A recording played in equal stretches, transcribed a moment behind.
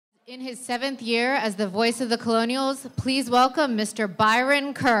In his 7th year as the voice of the Colonials, please welcome Mr.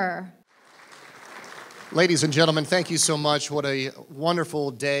 Byron Kerr. Ladies and gentlemen, thank you so much. What a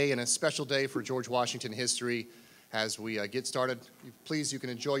wonderful day and a special day for George Washington history as we get started. Please, you can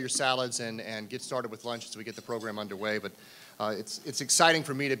enjoy your salads and get started with lunch as we get the program underway. But it's exciting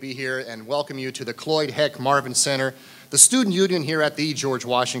for me to be here and welcome you to the Cloyd Heck Marvin Center, the student union here at the George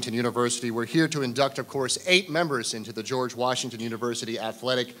Washington University. We're here to induct, of course, 8 members into the George Washington University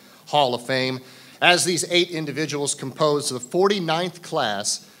Athletic Hall of Fame. As these 8 individuals compose the 49th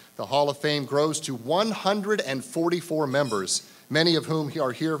class, the Hall of Fame grows to 144 members, many of whom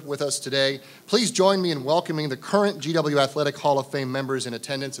are here with us today. Please join me in welcoming the current GW Athletic Hall of Fame members in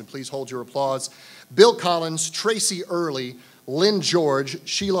attendance, and please hold your applause. Bill Collins, Tracy Early, Lynn George,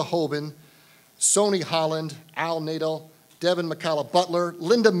 Sheila Hoban, Sony Holland, Al Nadel, Devin McCullough Butler,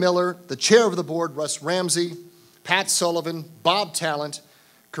 Linda Miller, the chair of the board, Russ Ramsey, Pat Sullivan, Bob Talent,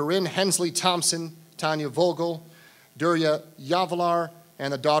 Corinne Hensley Thompson, Tanya Vogel, Durya Yavalar,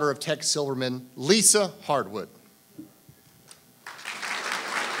 and the daughter of Tex Silverman, Lisa Hardwood.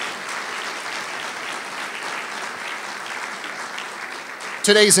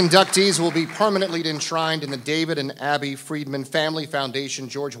 Today's inductees will be permanently enshrined in the David and Abby Friedman Family Foundation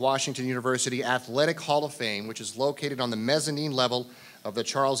George Washington University Athletic Hall of Fame, which is located on the mezzanine level of the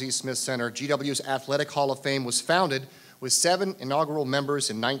Charles E. Smith Center. GW's Athletic Hall of Fame was founded with 7 inaugural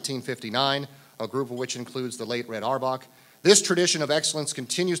members in 1959, a group of which includes the late Red Auerbach. This tradition of excellence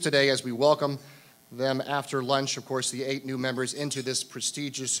continues today as we welcome them after lunch, of course, the 8 new members into this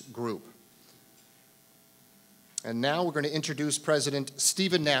prestigious group. And now we're going to introduce President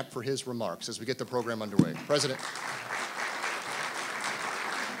Stephen Knapp for his remarks as we get the program underway. President.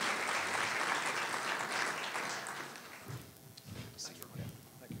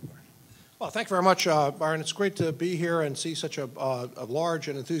 Well, thank you very much, Byron. It's great to be here and see such a large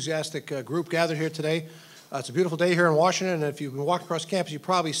and enthusiastic group gathered here today. It's a beautiful day here in Washington, and if you've been walking across campus, you've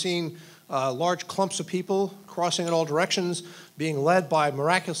probably seen large clumps of people crossing in all directions, being led by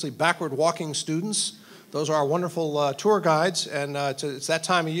miraculously backward walking students. Those are our wonderful tour guides, and it's that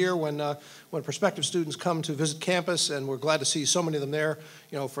time of year when prospective students come to visit campus, and we're glad to see so many of them there.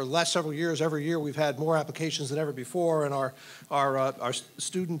 You know, for the last several years, every year we've had more applications than ever before, and our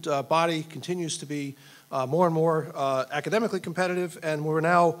student body continues to be more and more academically competitive, and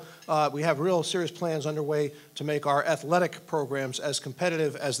we have real serious plans underway to make our athletic programs as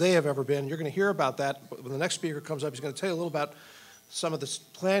competitive as they have ever been. You're going to hear about that when the next speaker comes up. He's going to tell you a little about some of the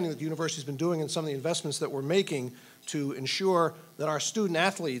planning that the university's been doing and some of the investments that we're making to ensure that our student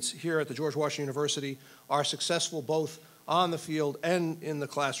athletes here at the George Washington University are successful both on the field and in the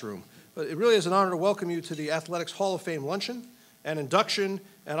classroom. But it really is an honor to welcome you to the Athletics Hall of Fame luncheon and induction,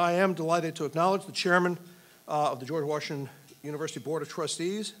 and I am delighted to acknowledge the chairman of the George Washington University Board of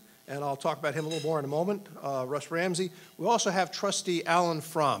Trustees, and I'll talk about him a little more in a moment, Russ Ramsey. We also have trustee Allan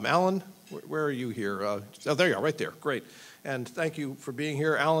From. Allan, where are you here? Oh, there you are, right there, great. And thank you for being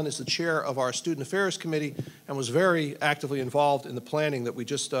here. Allan is the chair of our Student Affairs Committee and was very actively involved in the planning that we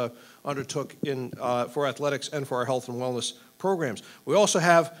just undertook for athletics and for our health and wellness programs. We also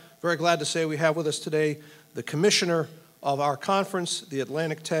have, very glad to say, we have with us today the commissioner of our conference, the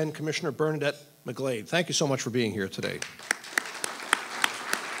Atlantic 10, Commissioner Bernadette McGlade. Thank you so much for being here today.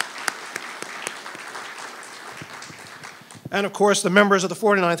 And of course, the members of the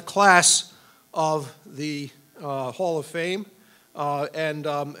 49th class of the Hall of Fame,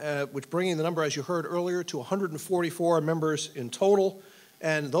 which bringing the number, as you heard earlier, to 144 members in total.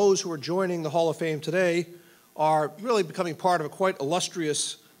 And those who are joining the Hall of Fame today are really becoming part of a quite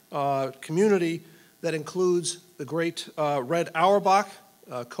illustrious community that includes the great Red Auerbach,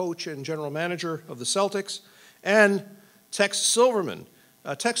 coach and general manager of the Celtics, and Tex Silverman.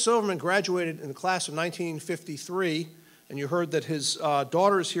 Tex Silverman graduated in the class of 1953, and you heard that his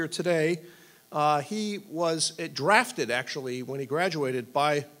daughter is here today. He was drafted, actually, when he graduated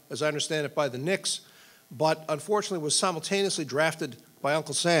by, as I understand it, by the Knicks, but unfortunately was simultaneously drafted by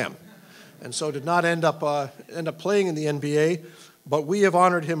Uncle Sam, and so did not end up playing in the NBA. But we have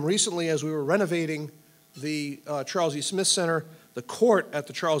honored him recently as we were renovating the Charles E. Smith Center. The court at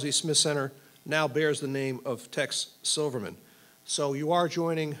the Charles E. Smith Center now bears the name of Tex Silverman. So you are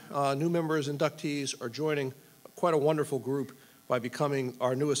joining, new members, inductees are joining quite a wonderful group by becoming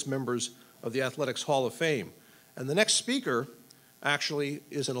our newest members of the Athletics Hall of Fame. And the next speaker actually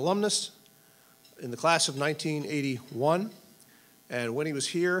is an alumnus in the class of 1981. And when he was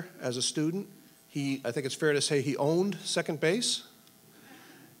here as a student, I think it's fair to say he owned second base.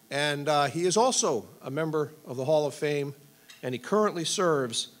 And he is also a member of the Hall of Fame, and he currently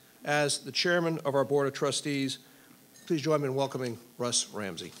serves as the chairman of our Board of Trustees. Please join me in welcoming Russ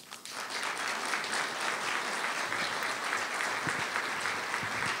Ramsey.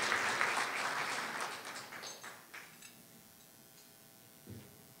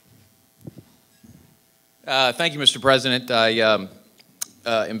 Thank you, Mr. President. I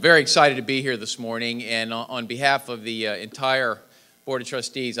am very excited to be here this morning, and on behalf of the entire Board of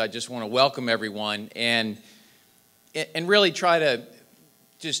Trustees, I just want to welcome everyone and really try to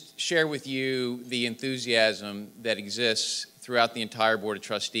just share with you the enthusiasm that exists throughout the entire Board of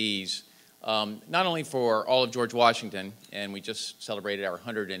Trustees, not only for all of George Washington, and we just celebrated our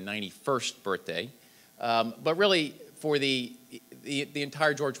 191st birthday, but really for the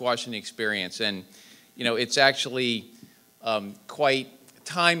entire George Washington experience. And you know, it's actually quite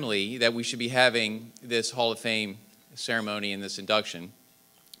timely that we should be having this Hall of Fame ceremony and this induction,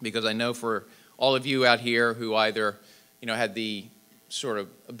 because I know for all of you out here who either, you know, had the sort of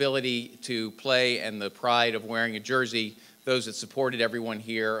ability to play and the pride of wearing a jersey, those that supported everyone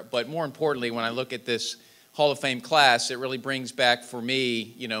here, but more importantly, when I look at this Hall of Fame class, it really brings back for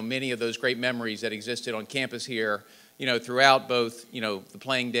me, you know, many of those great memories that existed on campus here, you know, throughout both, you know, the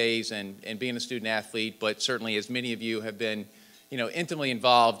playing days and being a student athlete, but certainly as many of you have been, you know, intimately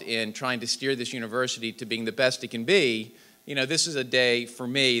involved in trying to steer this university to being the best it can be, you know, this is a day for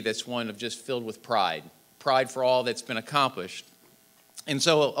me that's one of just filled with pride for all that's been accomplished. And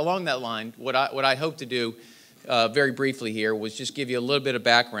so along that line, what I hope to do very briefly here was just give you a little bit of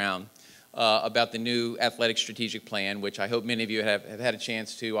background about the new athletic strategic plan, which I hope many of you have had a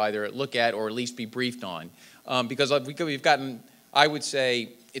chance to either look at or at least be briefed on. Because we've gotten, I would say,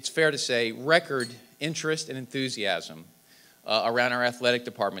 it's fair to say, record interest and enthusiasm around our athletic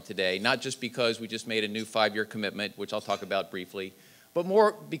department today, not just because we just made a new 5-year commitment, which I'll talk about briefly, but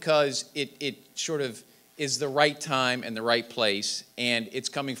more because it sort of is the right time and the right place, and it's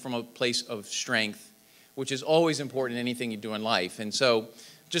coming from a place of strength, which is always important in anything you do in life. And so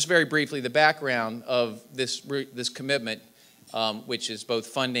just very briefly, the background of this commitment, which is both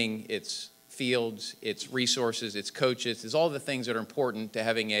funding, its fields, its resources, its coaches, is all the things that are important to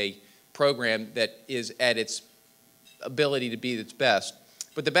having a program that is at its ability to be its best.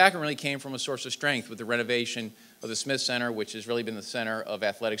 But the background really came from a source of strength with the renovation of the Smith Center, which has really been the center of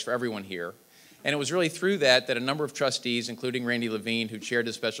athletics for everyone here. And it was really through that a number of trustees, including Randy Levine, who chaired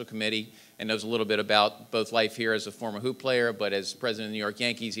the special committee and knows a little bit about both life here as a former hoop player, but as president of the New York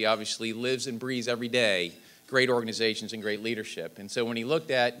Yankees, he obviously lives and breathes every day great organizations and great leadership. And so when he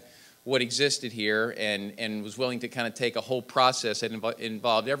looked at what existed here and was willing to kind of take a whole process that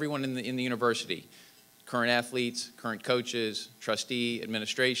involved everyone in the university, current athletes, current coaches, trustee,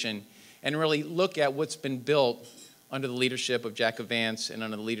 administration, and really look at what's been built under the leadership of Jack Kvancz and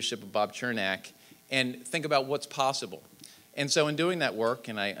under the leadership of Bob Chernak, and think about what's possible. And so in doing that work,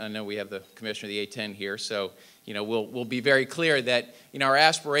 and I know we have the commissioner of the A10 here, so you know we'll be very clear that you know our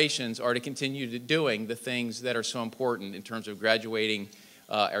aspirations are to continue doing the things that are so important in terms of graduating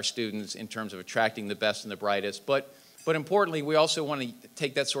our students, in terms of attracting the best and the brightest. But importantly, we also want to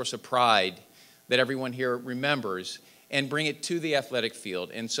take that source of pride that everyone here remembers and bring it to the athletic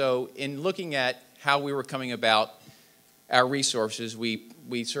field. And so in looking at how we were coming about our resources, we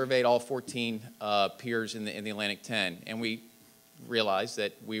surveyed all 14 peers in the Atlantic 10, and we realized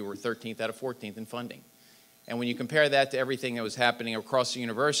that we were 13th out of 14th in funding. And when you compare that to everything that was happening across the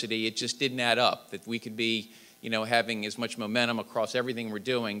university, it just didn't add up, that we could be, you know, having as much momentum across everything we're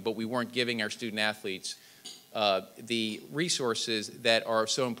doing, but we weren't giving our student athletes the resources that are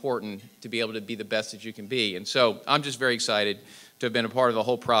so important to be able to be the best that you can be. And so I'm just very excited to have been a part of the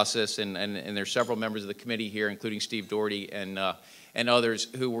whole process, and there's several members of the committee here, including Steve Doherty and others,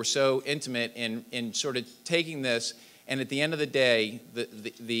 who were so intimate in sort of taking this. And at the end of the day,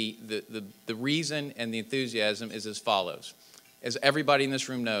 the reason and the enthusiasm is as follows. As everybody in this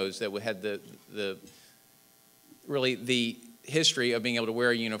room knows that we had really the history of being able to wear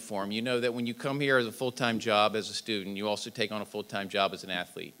a uniform, you know that when you come here as a full-time job as a student, you also take on a full-time job as an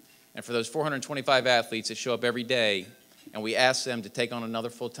athlete. And for those 425 athletes that show up every day, and we ask them to take on another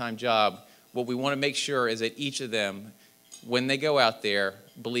full-time job, what we want to make sure is that each of them, when they go out there,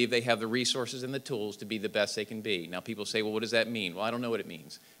 believe they have the resources and the tools to be the best they can be. Now people say, well, what does that mean? Well, I don't know what it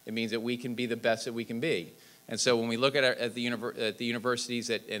means. It means that we can be the best that we can be. And so when we look at the universities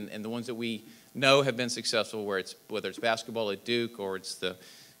and the ones that we know have been successful, whether it's basketball at Duke, or it's the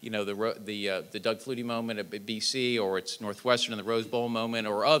Doug Flutie moment at BC, or it's Northwestern and the Rose Bowl moment,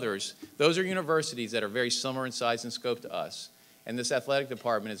 or others, those are universities that are very similar in size and scope to us. And this athletic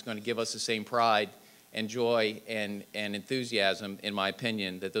department is going to give us the same pride and joy and enthusiasm, in my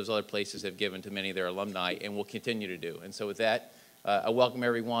opinion, that those other places have given to many of their alumni and will continue to do. And so with that, I welcome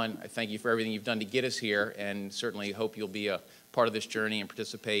everyone. I thank you for everything you've done to get us here, and certainly hope you'll be a part of this journey and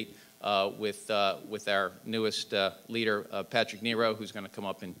participate with our newest leader, Patrick Nero, who's going to come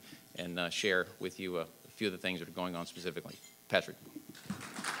up and share with you a few of the things that are going on specifically. Patrick.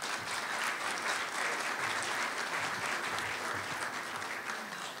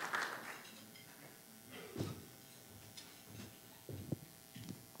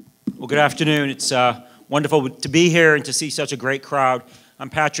 Well, good afternoon. It's wonderful to be here and to see such a great crowd.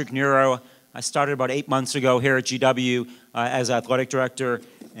 I'm Patrick Nero. I started about 8 months ago here at GW as athletic director,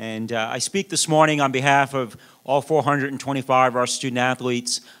 and I speak this morning on behalf of all 425 of our student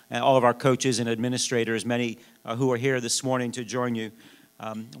athletes and all of our coaches and administrators, many who are here this morning to join you.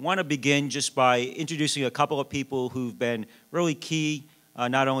 I want to begin just by introducing a couple of people who've been really key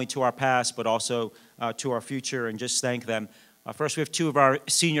not only to our past but also to our future, and just thank them. First, we have two of our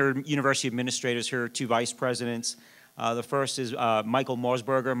senior university administrators here, two vice presidents. The first is Michael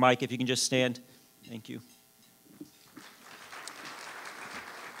Morsberger. Mike, if you can just stand. Thank you.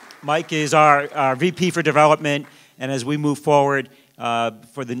 Mike is our VP for development, and as we move forward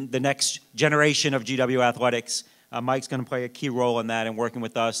for the next generation of GW athletics, Mike's going to play a key role in that and working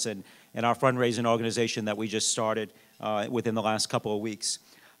with us and our fundraising organization that we just started within the last couple of weeks.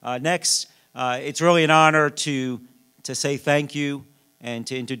 Next, it's really an honor to say thank you and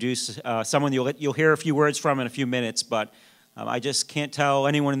to introduce someone you'll hear a few words from in a few minutes, but I just can't tell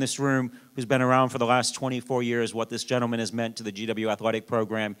anyone in this room who's been around for the last 24 years what this gentleman has meant to the GW athletic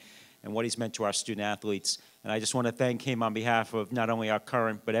program and what he's meant to our student athletes. And I just want to thank him on behalf of not only our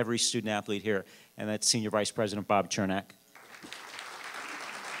current, but every student athlete here, and that's Senior Vice President Bob Chernak.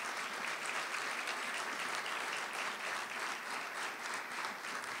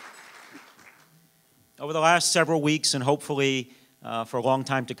 Over the last several weeks, and hopefully for a long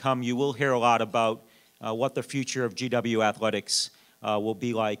time to come, you will hear a lot about what the future of GW athletics will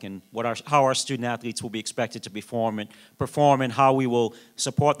be like, and how our student athletes will be expected to perform, and how we will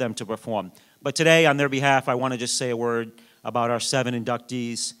support them to perform. But today, on their behalf, I want to just say a word about our 7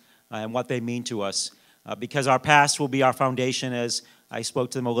 inductees and what they mean to us. Because our past will be our foundation, as I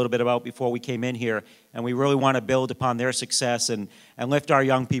spoke to them a little bit about before we came in here, and we really want to build upon their success and lift our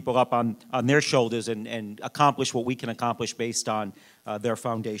young people up on their shoulders and accomplish what we can accomplish based on their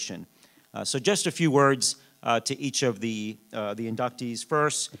foundation. So just a few words to each of the inductees.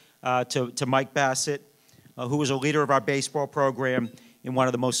 First, to Mike Bassett, who was a leader of our baseball program in one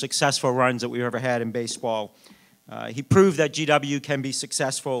of the most successful runs that we've ever had in baseball. He proved that GW can be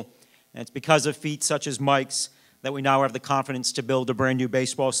successful, and it's because of feats such as Mike's that we now have the confidence to build a brand new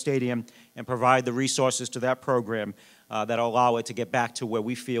baseball stadium and provide the resources to that program that allow it to get back to where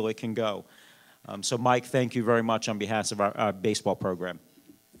we feel it can go. So Mike, thank you very much on behalf of our baseball program.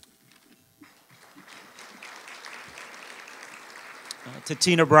 To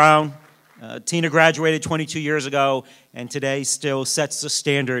Tina Brown. Tina graduated 22 years ago and today still sets the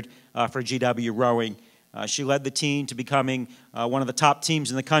standard for GW rowing. She led the team to becoming one of the top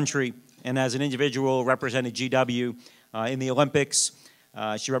teams in the country, and as an individual represented GW in the Olympics.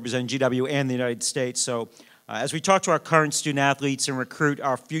 She represented GW and the United States. So as we talk to our current student athletes and recruit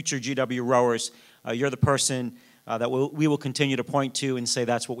our future GW rowers, you're the person that we will continue to point to and say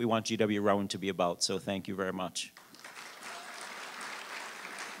that's what we want GW rowing to be about. So thank you very much.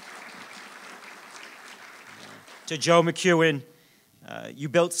 To Joe McKeown, you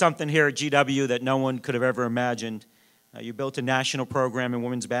built something here at GW that no one could have ever imagined. You built a national program in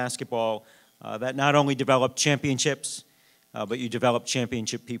women's basketball that not only developed championships, but you developed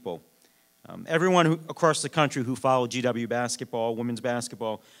championship people. Everyone across the country who followed GW basketball, women's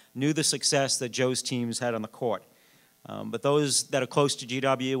basketball, knew the success that Joe's teams had on the court. But those that are close to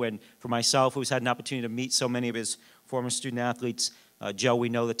GW, and for myself, who's had an opportunity to meet so many of his former student athletes, Joe, we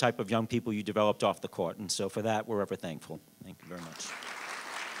know the type of young people you developed off the court, and so for that, we're ever thankful. Thank you very much.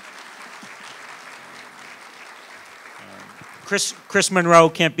 Chris Monroe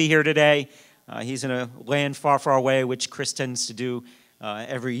can't be here today. He's in a land far, far away, which Chris tends to do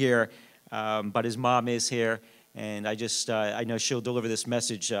every year, but his mom is here, and I know she'll deliver this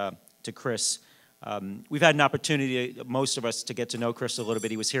message to Chris. We've had an opportunity, most of us, to get to know Chris a little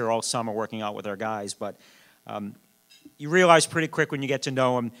bit. He was here all summer working out with our guys, but you realize pretty quick when you get to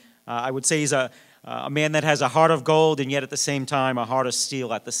know him. I would say he's a man that has a heart of gold and yet at the same time a heart of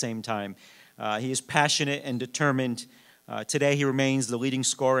steel at the same time. He is passionate and determined. Today he remains the leading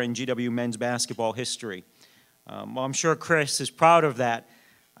scorer in GW men's basketball history. While I'm sure Chris is proud of that,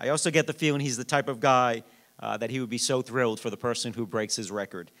 I also get the feeling he's the type of guy that he would be so thrilled for the person who breaks his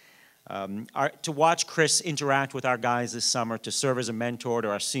record. To watch Chris interact with our guys this summer, to serve as a mentor to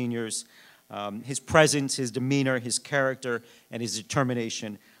our seniors, his presence, his demeanor, his character, and his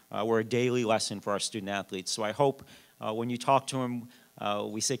determination were a daily lesson for our student athletes. So I hope when you talk to him,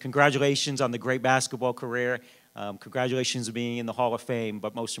 we say congratulations on the great basketball career, congratulations on being in the Hall of Fame,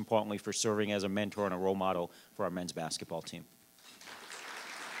 but most importantly for serving as a mentor and a role model for our men's basketball team.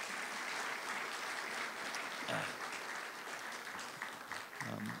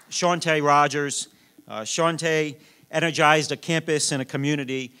 Shawnta Rogers. Shawnta energized a campus and a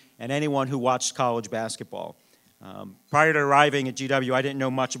community and anyone who watched college basketball. Prior to arriving at GW, I didn't know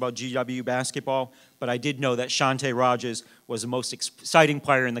much about GW basketball, but I did know that Shawnta Rogers was the most exciting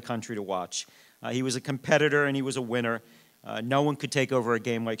player in the country to watch. He was a competitor and he was a winner. No one could take over a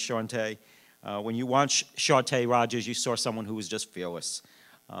game like Shawnta. When you watch Shawnta Rogers, you saw someone who was just fearless.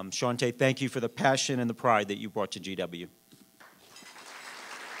 Shawnta, thank you for the passion and the pride that you brought to GW.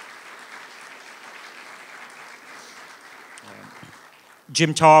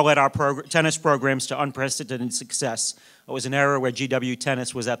 Jim Tarr led our tennis programs to unprecedented success. It was an era where GW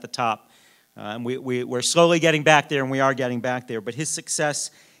tennis was at the top. We're slowly getting back there, and we are getting back there. But his success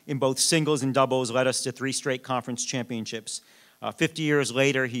in both singles and doubles led us to 3 straight conference championships. 50 years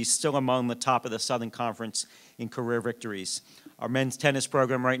later, he's still among the top of the Southern Conference in career victories. Our men's tennis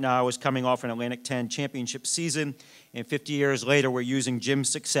program right now is coming off an Atlantic 10 championship season, and 50 years later, we're using Jim's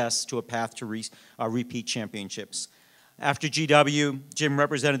success to a path to repeat championships. After GW, Jim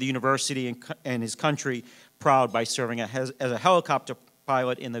represented the university and his country proud by serving as a helicopter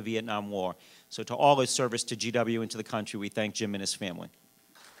pilot in the Vietnam War. So to all his service to GW and to the country, we thank Jim and his family.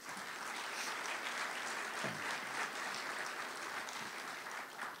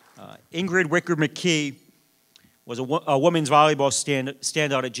 Ingrid Wicker-McCree was a women's volleyball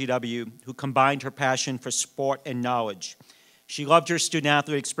standout at GW who combined her passion for sport and knowledge. She loved her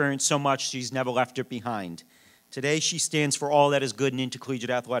student-athlete experience so much she's never left it behind. Today, she stands for all that is good in intercollegiate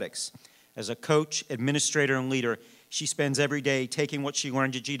athletics. As a coach, administrator, and leader, she spends every day taking what she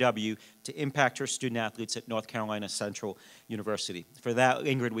learned at GW to impact her student-athletes at North Carolina Central University. For that,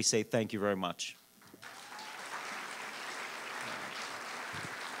 Ingrid, we say thank you very much.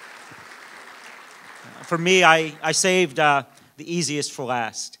 For me, I saved the easiest for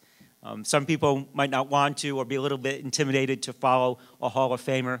last. Some people might not want to or be a little bit intimidated to follow a Hall of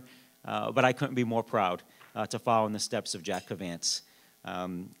Famer, but I couldn't be more proud to follow in the steps of Jack Kvancz.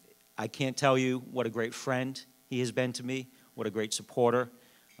 I can't tell you what a great friend he has been to me, what a great supporter.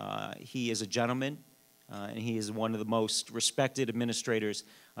 He is a gentleman, and he is one of the most respected administrators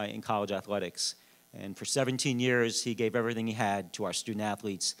in college athletics. And for 17 years, he gave everything he had to our student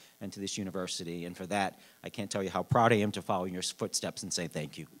athletes and to this university. And for that, I can't tell you how proud I am to follow in your footsteps and say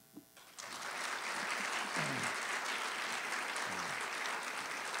thank you.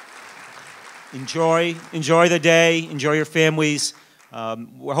 Enjoy the day, enjoy your families.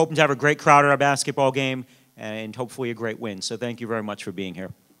 We're hoping to have a great crowd at our basketball game and hopefully a great win. So thank you very much for being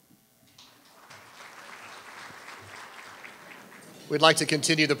here. We'd like to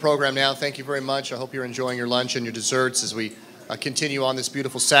continue the program now. Thank you very much. I hope you're enjoying your lunch and your desserts as we continue on this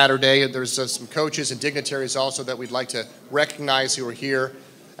beautiful Saturday. There's some coaches and dignitaries also that we'd like to recognize who are here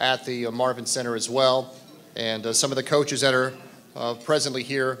at the Marvin Center as well. And some of the coaches that are presently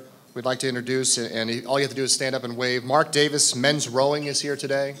here, we'd like to introduce, and all you have to do is stand up and wave. Mark Davis, men's rowing, is here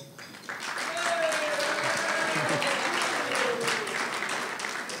today.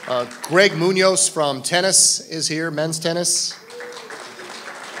 Greg Munoz from tennis is here, men's tennis.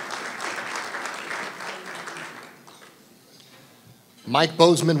 Mike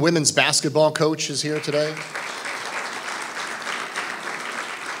Bozeman, women's basketball coach, is here today.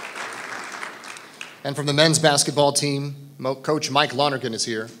 And from the men's basketball team, Coach Mike Lonergan is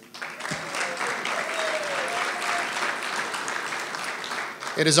here.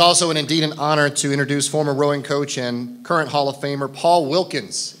 It is also indeed an honor to introduce former rowing coach and current Hall of Famer Paul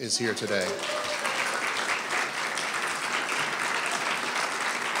Wilkins is here today.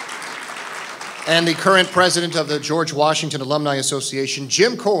 And the current president of the George Washington Alumni Association,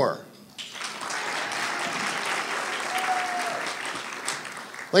 Jim Tarr.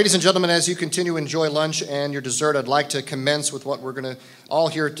 Ladies and gentlemen, as you continue to enjoy lunch and your dessert, I'd like to commence with what we're going to all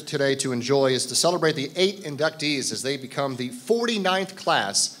here today to enjoy is to celebrate the 8 inductees as they become the 49th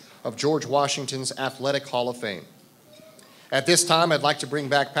class of George Washington's Athletic Hall of Fame. At this time, I'd like to bring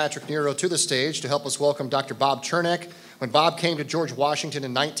back Patrick Nero to the stage to help us welcome Dr. Bob Chernak. When Bob came to George Washington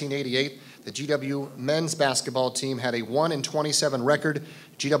in 1988, the GW men's basketball team had a 1-27 record.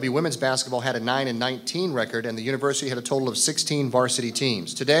 GW women's basketball had a 9-19 record, and the university had a total of 16 varsity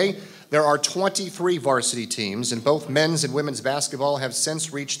teams. Today, there are 23 varsity teams, and both men's and women's basketball have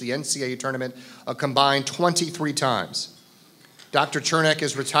since reached the NCAA tournament a combined 23 times. Dr. Chernak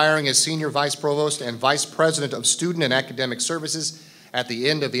is retiring as Senior Vice Provost and Vice President of Student and Academic Services at the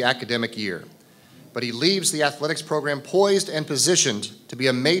end of the academic year. But he leaves the athletics program poised and positioned to be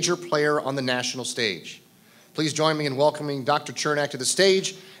a major player on the national stage. Please join me in welcoming Dr. Chernak to the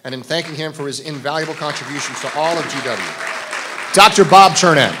stage and in thanking him for his invaluable contributions to all of GW. Dr. Bob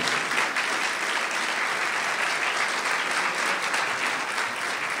Chernak.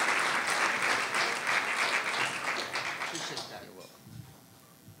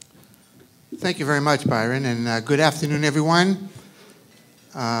 Thank you very much, Byron, and good afternoon, everyone.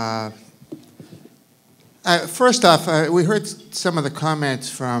 First off, we heard some of the comments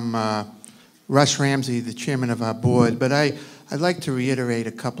from Russ Ramsey, the chairman of our board, but I'd like to reiterate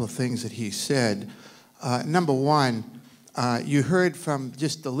a couple of things that he said. Number one, you heard from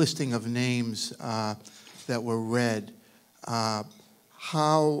just the listing of names that were read, how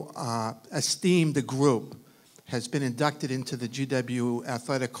esteemed the group has been inducted into the GW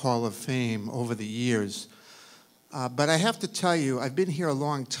Athletic Hall of Fame over the years. But I have to tell you, I've been here a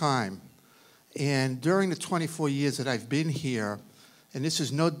long time. And during the 24 years that I've been here, and this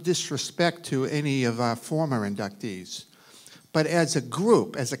is no disrespect to any of our former inductees, but as a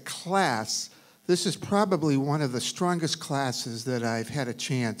group, as a class, this is probably one of the strongest classes that I've had a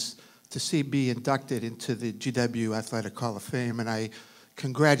chance to see be inducted into the GW Athletic Hall of Fame, and I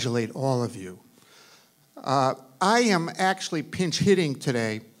congratulate all of you. I am actually pinch hitting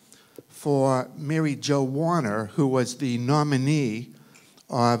today for Mary Jo Warner, who was the nominee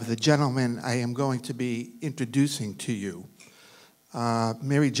of the gentleman I am going to be introducing to you.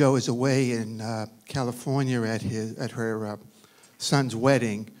 Mary Jo is away in California at her son's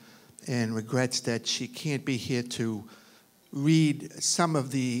wedding and regrets that she can't be here to read some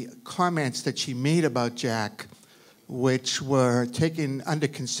of the comments that she made about Jack, which were taken under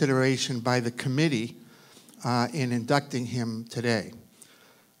consideration by the committee in inducting him today.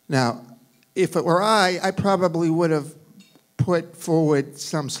 Now, if it were I probably would have put forward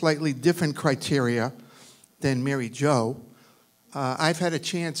some slightly different criteria than Mary Jo. I've had a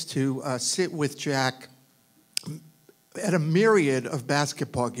chance to sit with Jack at a myriad of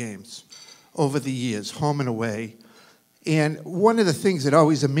basketball games over the years, home and away. And one of the things that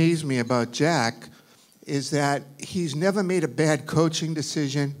always amazed me about Jack is that he's never made a bad coaching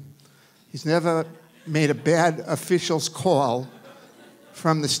decision. He's never made a bad official's call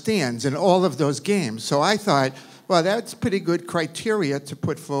from the stands in all of those games. So I thought, well, that's pretty good criteria to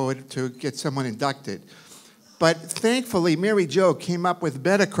put forward to get someone inducted. But thankfully, Mary Jo came up with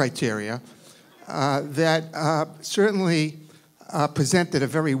better criteria that certainly presented a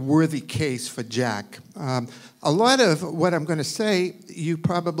very worthy case for Jack. A lot of what I'm going to say, you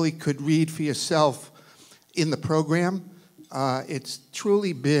probably could read for yourself in the program. It's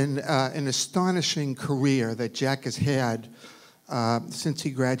truly been an astonishing career that Jack has had since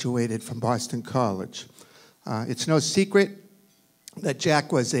he graduated from Boston College. It's no secret that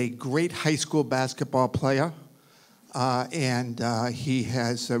Jack was a great high school basketball player, and he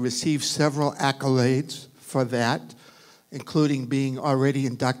has received several accolades for that, including being already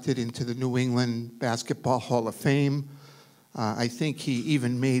inducted into the New England Basketball Hall of Fame. I think he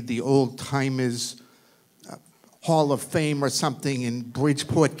even made the Old Timers Hall of Fame or something in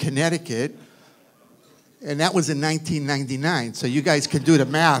Bridgeport, Connecticut, and that was in 1999. So you guys can do the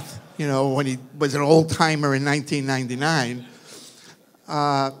math, you know, when he was an old timer in 1999.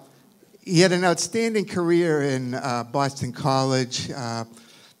 He had an outstanding career in Boston College.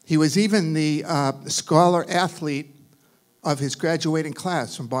 He was even the scholar athlete of his graduating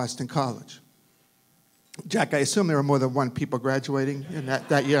class from Boston College. Jack, I assume there were more than one people graduating in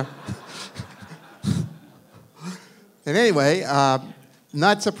that year? And anyway,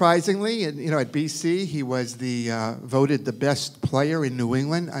 not surprisingly, at BC, he was voted the best player in New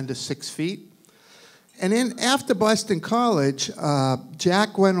England under 6 feet. And then after Boston College,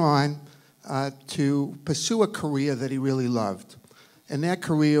 Jack went on to pursue a career that he really loved. And that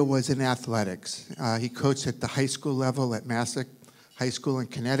career was in athletics. He coached at the high school level at Massac High School in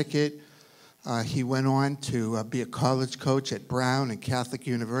Connecticut. He went on to be a college coach at Brown and Catholic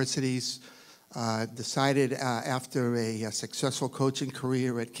universities. Decided after a successful coaching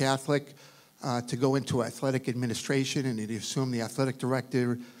career at Catholic to go into athletic administration, and he assumed the athletic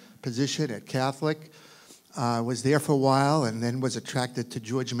director position at Catholic. Was there for a while, and then was attracted to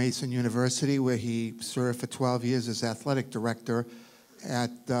George Mason University, where he served for 12 years as athletic director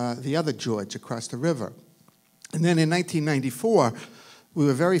at the other George across the river. And then in 1994, we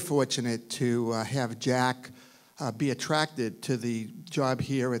were very fortunate to have Jack be attracted to the job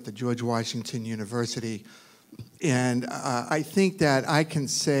here at the George Washington University. And I think that I can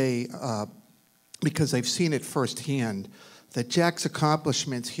say, because I've seen it firsthand, that Jack's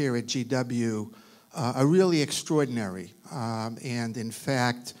accomplishments here at GW are really extraordinary, and in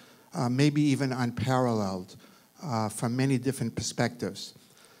fact, maybe even unparalleled from many different perspectives.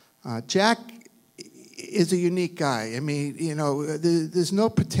 Jack is a unique guy. I mean, there's no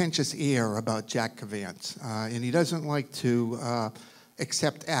pretentious air about Jack Kvancz, and he doesn't like to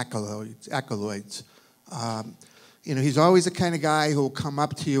accept accolades. He's always the kind of guy who will come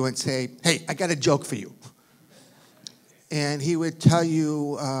up to you and say, "Hey, I got a joke for you." and he would tell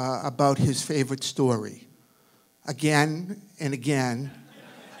you about his favorite story again and again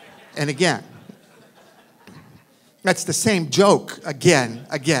and again. That's the same joke again,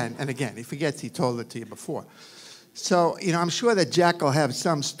 again, and again. He forgets he told it to you before. So, I'm sure that Jack will have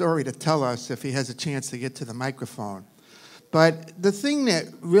some story to tell us if he has a chance to get to the microphone. But the thing that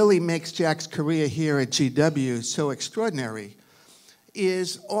really makes Jack's career here at GW so extraordinary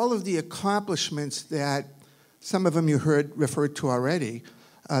is all of the accomplishments that some of them you heard referred to already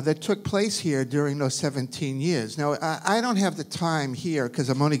that took place here during those 17 years. Now, I don't have the time here because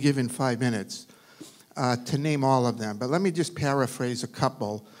I'm only given 5 minutes to name all of them, but let me just paraphrase a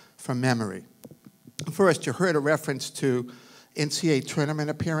couple from memory. First, you heard a reference to NCAA tournament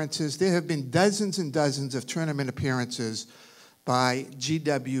appearances. There have been dozens and dozens of tournament appearances by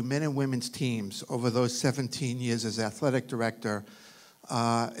GW men and women's teams over those 17 years as athletic director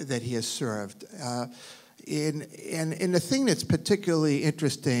that he has served. And the thing that's particularly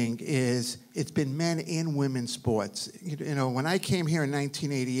interesting is it's been men and women's sports. When I came here in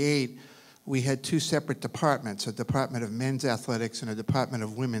 1988, we had 2 separate departments, a department of men's athletics and a department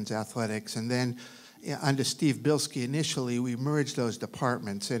of women's athletics. And then under Steve Bilski initially, we merged those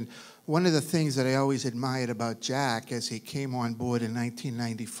departments. And one of the things that I always admired about Jack as he came on board in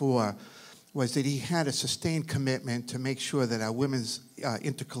 1994 was that he had a sustained commitment to make sure that our women's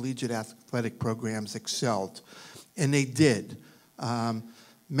intercollegiate athletic programs excelled. And they did.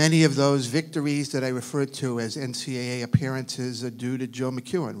 Many of those victories that I referred to as NCAA appearances are due to Joe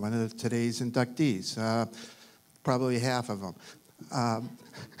McKeown, one of today's inductees, probably half of them.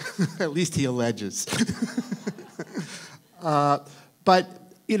 At least he alleges. But,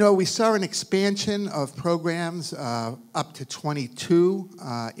 we saw an expansion of programs up to 22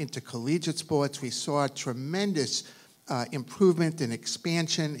 intercollegiate sports. We saw a tremendous improvement and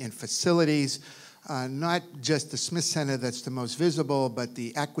expansion in facilities. Not just the Smith Center that's the most visible, but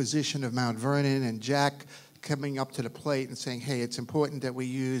the acquisition of Mount Vernon and Jack coming up to the plate and saying, hey, it's important that we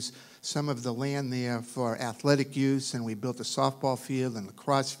use some of the land there for athletic use, and we built a softball field and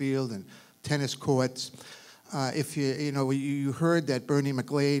lacrosse field and tennis courts. If you heard that Bernie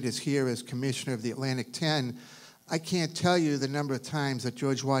McGlade is here as commissioner of the Atlantic 10, I can't tell you the number of times that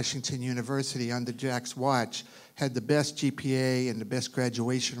George Washington University under Jack's watch had the best GPA and the best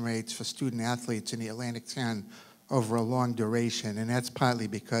graduation rates for student athletes in the Atlantic 10 over a long duration, and that's partly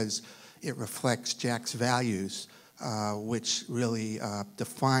because it reflects Jack's values, which really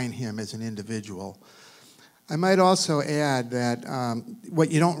define him as an individual. I might also add that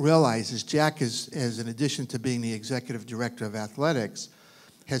what you don't realize is Jack is, in addition to being the executive director of athletics,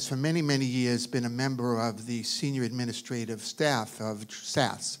 has for many, many years been a member of the senior administrative staff of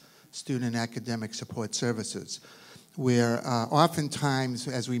SAS, Student Academic Support Services, where oftentimes,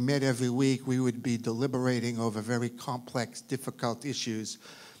 as we met every week, we would be deliberating over very complex, difficult issues.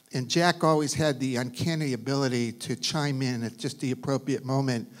 And Jack always had the uncanny ability to chime in at just the appropriate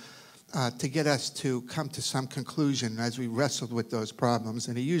moment to get us to come to some conclusion as we wrestled with those problems.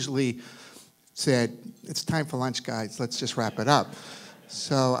 And he usually said, it's time for lunch, guys. Let's just wrap it up.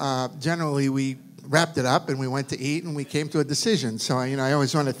 So generally, we wrapped it up and we went to eat and we came to a decision. So I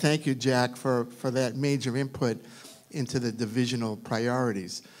always want to thank you, Jack, for that major input into the divisional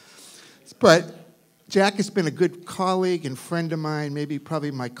priorities. But Jack has been a good colleague and friend of mine, maybe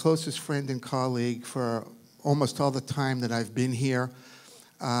probably my closest friend and colleague for almost all the time that I've been here.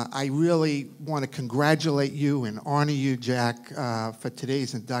 I really want to congratulate you and honor you, Jack, for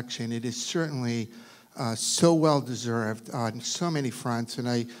today's induction. It is certainly so well-deserved on so many fronts, and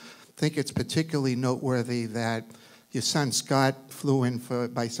I think it's particularly noteworthy that your son Scott flew in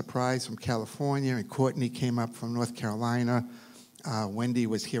by surprise from California, and Courtney came up from North Carolina. Wendy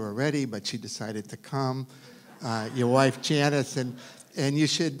was here already, but she decided to come. Your wife Janice, and you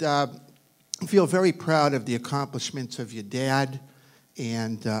should feel very proud of the accomplishments of your dad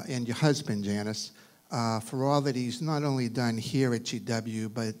and your husband, Janice, for all that he's not only done here at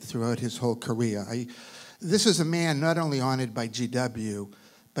GW, but throughout his whole career. This is a man not only honored by GW,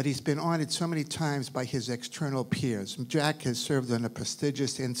 but he's been honored so many times by his external peers. Jack has served on a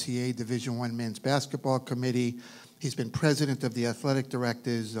prestigious NCAA Division I men's basketball committee. He's been president of the athletic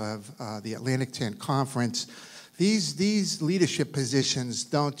directors of the Atlantic 10 Conference. These leadership positions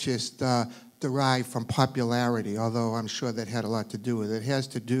don't just derive from popularity, although I'm sure that had a lot to do with it. It has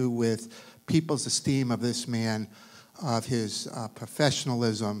to do with people's esteem of this man, of his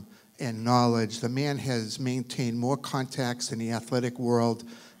professionalism and knowledge. The man has maintained more contacts in the athletic world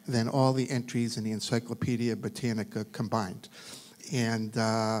than all the entries in the Encyclopedia Britannica combined. And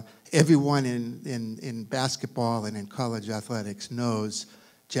everyone in basketball and in college athletics knows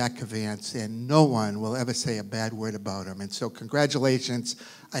Jack Kvancz, and no one will ever say a bad word about him. And so congratulations.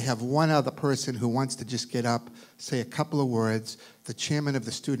 I have one other person who wants to just get up, say a couple of words. The chairman of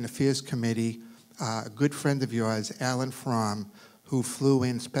the Student Affairs Committee, a good friend of yours, Allan From, who flew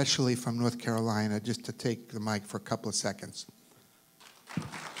in specially from North Carolina just to take the mic for a couple of seconds.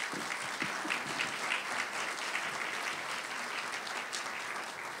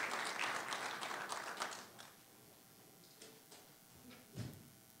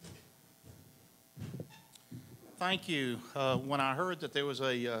 Thank you. When I heard that there was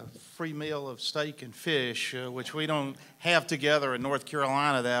a free meal of steak and fish, which we don't have together in North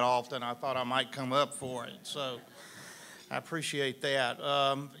Carolina that often, I thought I might come up for it. So I appreciate that.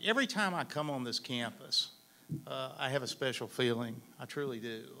 Every time I come on this campus, I have a special feeling. I truly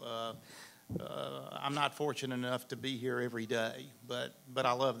do. I'm not fortunate enough to be here every day, but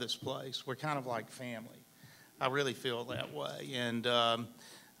I love this place. We're kind of like family. I really feel that way. And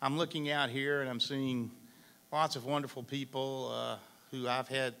I'm looking out here and I'm seeing lots of wonderful people who I've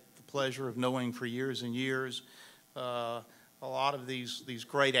had the pleasure of knowing for years and years. A lot of these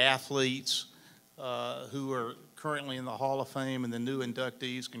great athletes who are currently in the Hall of Fame and the new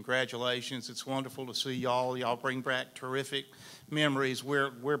inductees. Congratulations. It's wonderful to see y'all. Y'all bring back terrific memories.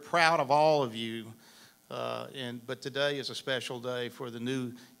 We're proud of all of you. But today is a special day for the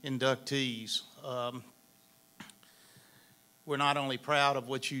new inductees. We're not only proud of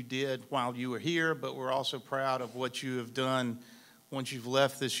what you did while you were here, but we're also proud of what you have done once you've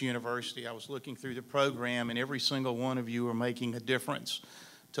left this university. I was looking through the program, and every single one of you are making a difference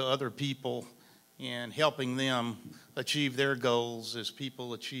to other people and helping them achieve their goals as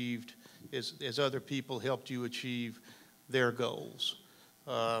other people helped you achieve their goals.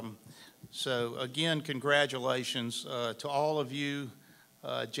 So again, congratulations to all of you.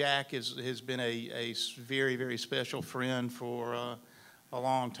 Jack has been a very, very special friend for a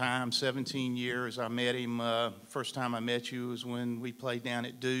long time, 17 years. I met him, first time I met you was when we played down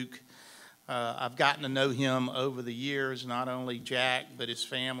at Duke. I've gotten to know him over the years, not only Jack, but his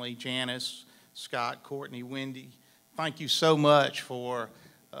family, Janice, Scott, Courtney, Wendy. Thank you so much for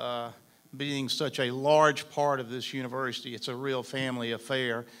being such a large part of this university. It's a real family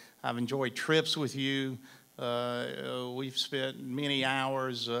affair. I've enjoyed trips with you. We've spent many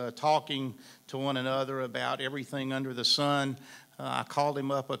hours talking to one another about everything under the sun. I called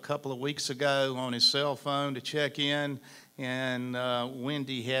him up a couple of weeks ago on his cell phone to check in, and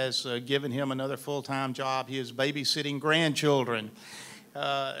Wendy has given him another full-time job. He is babysitting grandchildren.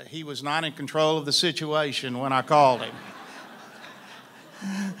 He was not in control of the situation when I called him.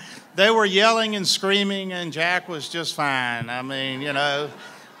 They were yelling and screaming, and Jack was just fine. I mean, you know,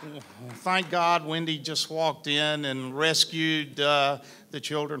 thank God Wendy just walked in and rescued the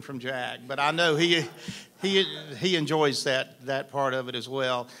children from Jack. But I know he enjoys that part of it as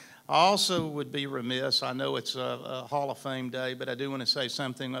well. I also would be remiss, I know it's a Hall of Fame day, but I do want to say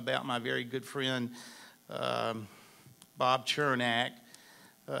something about my very good friend, Bob Chernak.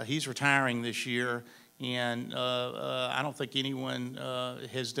 He's retiring this year, and I don't think anyone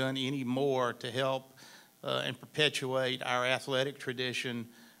has done any more to help and perpetuate our athletic tradition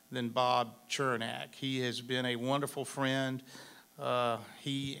than Bob Chernak. He has been a wonderful friend.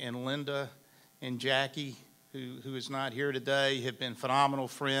 He and Linda and Jackie, who is not here today, have been phenomenal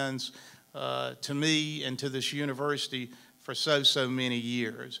friends to me and to this university for so many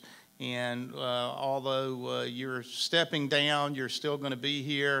years. And although you're stepping down, you're still going to be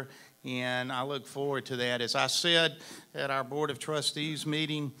here, and I look forward to that. As I said at our Board of Trustees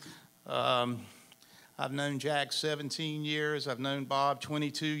meeting, I've known Jack 17 years, I've known Bob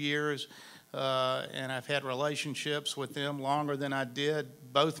 22 years, and I've had relationships with them longer than I did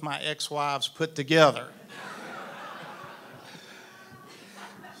both my ex-wives put together.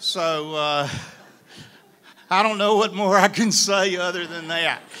 So I don't know what more I can say other than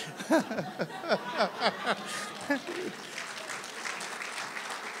that.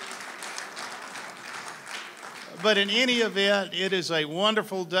 But in any event, it is a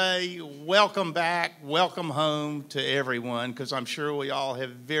wonderful day. Welcome back, welcome home to everyone, because I'm sure we all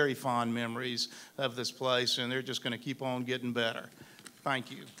have very fond memories of this place, and they're just going to keep on getting better. Thank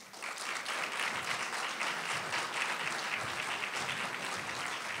you.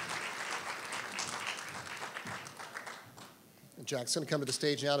 Jack's going to come to the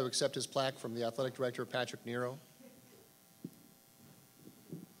stage now to accept his plaque from the athletic director, Patrick Nero.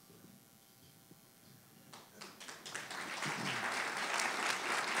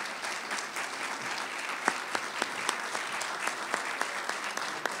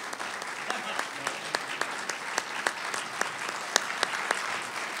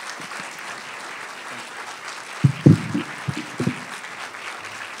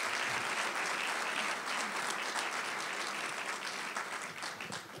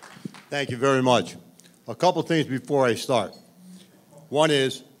 Thank you very much. A couple things before I start. One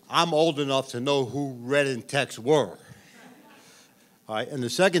is, I'm old enough to know who Red and Tex were. All right, and the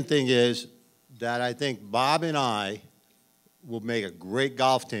second thing is that I think Bob and I will make a great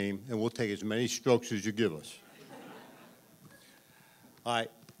golf team, and we'll take as many strokes as you give us. All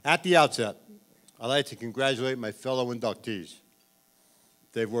right, at the outset, I'd like to congratulate my fellow inductees.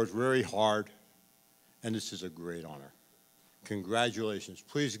 They've worked very hard, and this is a great honor. Congratulations.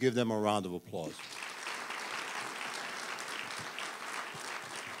 Please give them a round of applause.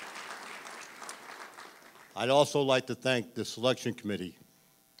 I'd also like to thank the selection committee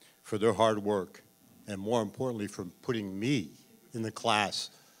for their hard work, and more importantly, for putting me in the class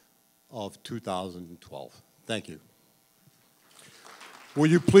of 2012. Thank you. Will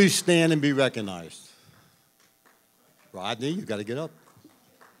you please stand and be recognized? Rodney, you got to get up.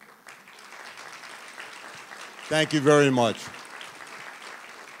 Thank you very much.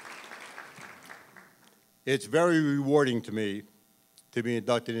 It's very rewarding to me to be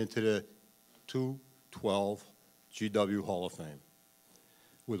inducted into the 2012 GW Hall of Fame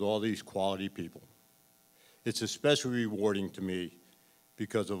with all these quality people. It's especially rewarding to me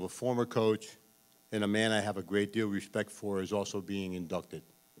because of a former coach and a man I have a great deal of respect for is also being inducted.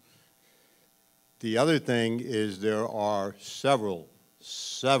 The other thing is there are several,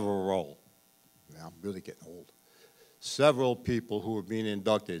 now I'm really getting old, several people who are being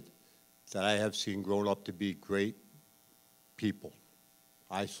inducted that I have seen grown up to be great people.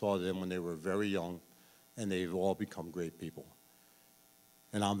 I saw them when they were very young, and they've all become great people.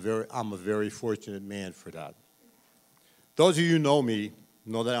 And I'm a very fortunate man for that. Those of you who know me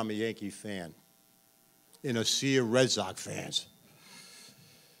know that I'm a Yankee fan in a sea of Red Sox fans.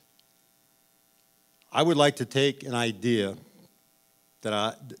 I would like to take an idea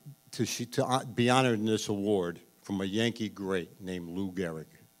that to be honored in this award from a Yankee great named Lou Gehrig.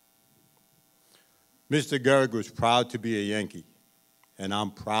 Mr. Gehrig was proud to be a Yankee, and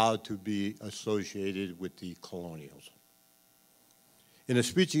I'm proud to be associated with the Colonials. In a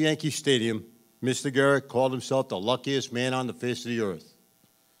speech at Yankee Stadium, Mr. Gehrig called himself the luckiest man on the face of the earth.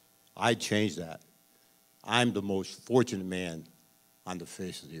 I'd change that. I'm the most fortunate man on the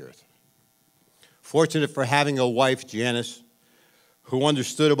face of the earth. Fortunate for having a wife, Janice, who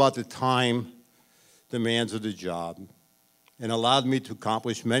understood about the time demands of the job and allowed me to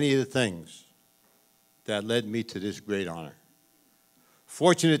accomplish many of the things that led me to this great honor.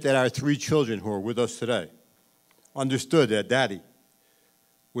 Fortunate that our 3 children who are with us today understood that Daddy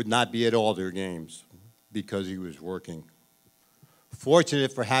would not be at all their games because he was working.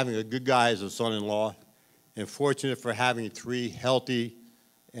 Fortunate for having a good guy as a son-in-law, and fortunate for having 3 healthy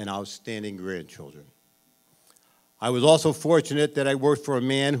and outstanding grandchildren. I was also fortunate that I worked for a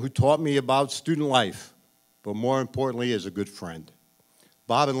man who taught me about student life, but more importantly, as a good friend.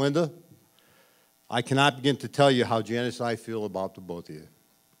 Bob and Linda, I cannot begin to tell you how Janice and I feel about the both of you.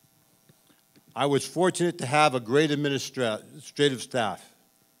 I was fortunate to have a great administrative staff.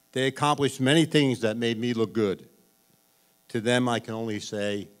 They accomplished many things that made me look good. To them, I can only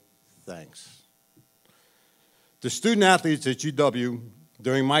say thanks. The student athletes at GW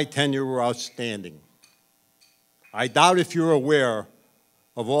during my tenure were outstanding. I doubt if you're aware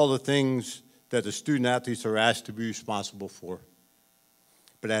of all the things that the student athletes are asked to be responsible for.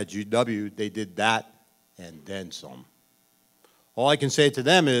 But at GW, they did that and then some. All I can say to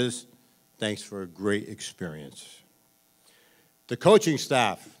them is, thanks for a great experience. The coaching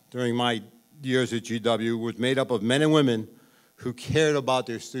staff during my years at GW was made up of men and women who cared about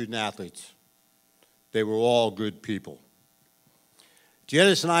their student athletes. They were all good people.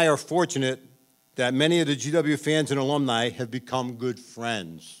 Janice and I are fortunate that many of the GW fans and alumni have become good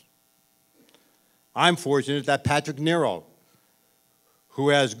friends. I'm fortunate that Patrick Nero, who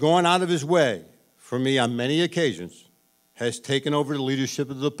has gone out of his way for me on many occasions, has taken over the leadership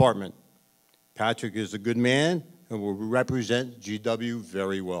of the department. Patrick is a good man and will represent GW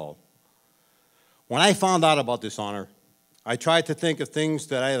very well. When I found out about this honor, I tried to think of things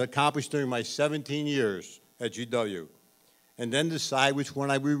that I had accomplished during my 17 years at GW, and then decide which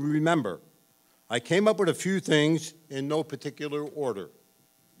one I would remember. I came up with a few things in no particular order.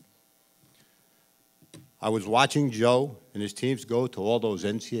 I was watching Joe and his teams go to all those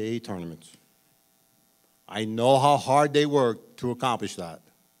NCAA tournaments. I know how hard they worked to accomplish that,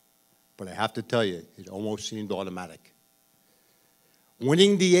 but I have to tell you, it almost seemed automatic.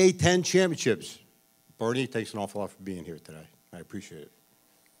 Winning the A-10 championships. Bernie, thanks an awful lot for being here today. I appreciate it.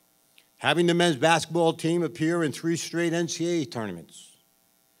 Having the men's basketball team appear in 3 straight NCAA tournaments.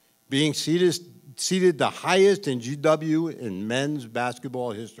 Being seated the highest in GW in men's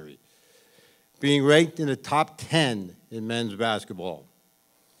basketball history. Being ranked in the top 10 in men's basketball.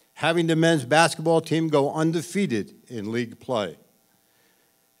 having the men's basketball team go undefeated in league play,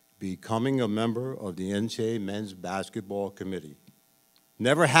 becoming a member of the NCAA Men's Basketball Committee,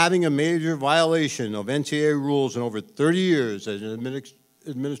 never having a major violation of NCAA rules in over 30 years as an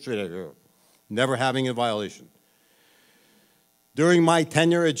administrator here, never having a violation. During my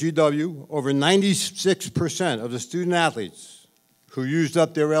tenure at GW, over 96% of the student athletes who used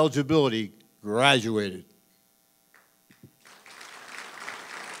up their eligibility graduated.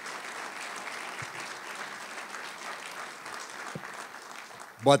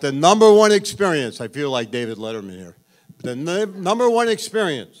 But the number one experience, I feel like David Letterman here, the number one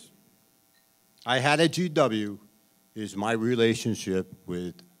experience I had at GW is my relationship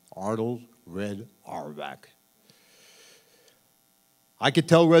with Arnold Red Auerbach. I could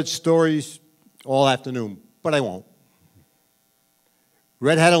tell Red stories all afternoon, but I won't.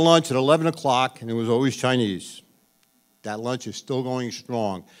 Red had a lunch at 11 o'clock, and it was always Chinese. That lunch is still going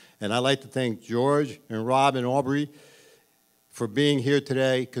strong. And I'd like to thank George and Rob and Aubrey for being here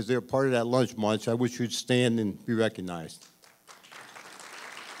today, because they're part of that lunch bunch. I wish you'd stand and be recognized.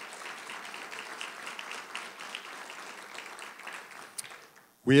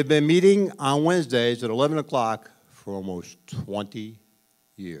 We have been meeting on Wednesdays at 11 o'clock for almost 20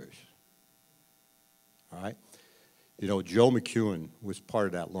 years. All right? You know, Joe McKeown was part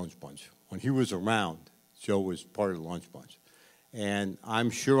of that lunch bunch. When he was around, Joe was part of the lunch bunch. And I'm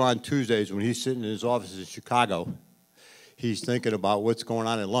sure on Tuesdays when he's sitting in his office in Chicago, he's thinking about what's going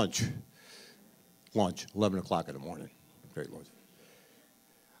on at lunch. Lunch, 11 o'clock in the morning. Great lunch.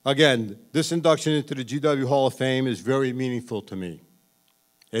 Again, this induction into the GW Hall of Fame is very meaningful to me.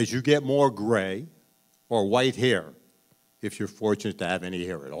 As you get more gray or white hair, if you're fortunate to have any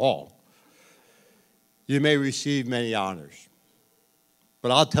hair at all, you may receive many honors. But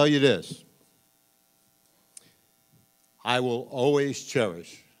I'll tell you this. I will always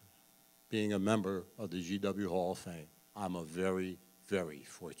cherish being a member of the GW Hall of Fame. I'm a very, very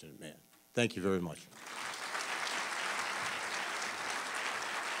fortunate man. Thank you very much.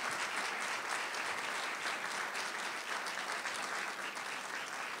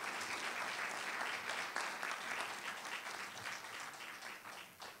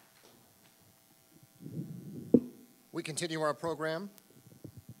 We continue our program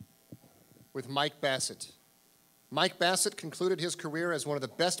with Mike Bassett. Mike Bassett concluded his career as one of the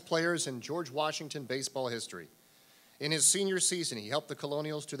best players in George Washington baseball history. In his senior season, he helped the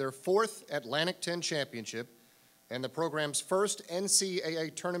Colonials to their 4th Atlantic 10 championship and the program's first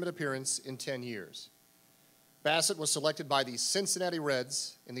NCAA tournament appearance in 10 years. Bassett was selected by the Cincinnati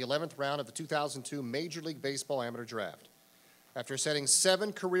Reds in the 11th round of the 2002 Major League Baseball Amateur Draft, after setting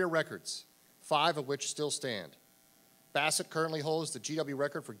 7 career records, 5 of which still stand. Bassett currently holds the GW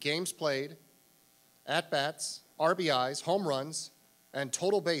record for games played, at-bats, RBIs, home runs, and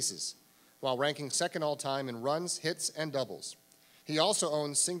total bases, while ranking 2nd all-time in runs, hits, and doubles. He also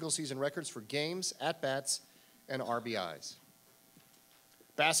owns single-season records for games, at-bats, and RBIs.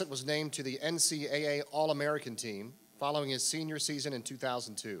 Bassett was named to the NCAA All-American team following his senior season in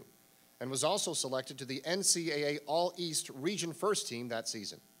 2002, and was also selected to the NCAA All-East Region First team that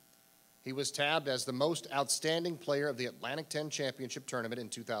season. He was tabbed as the most outstanding player of the Atlantic 10 Championship Tournament in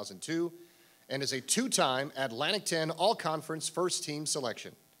 2002 and is a 2-time Atlantic 10 All-Conference First Team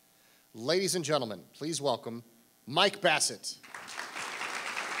selection. Ladies and gentlemen, please welcome Mike Bassett.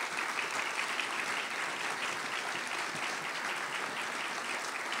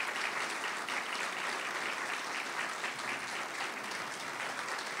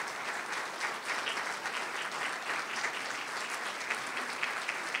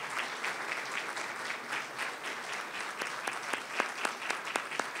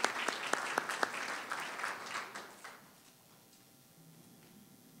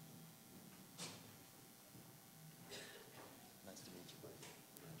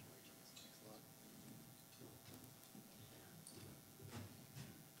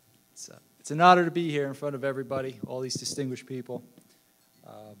 It's an honor to be here in front of everybody, all these distinguished people.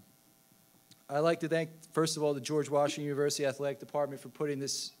 I'd like to thank, first of all, the George Washington University Athletic Department for putting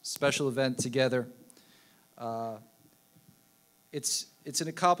this special event together. It's an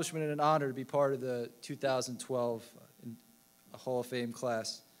accomplishment and an honor to be part of the 2012 Hall of Fame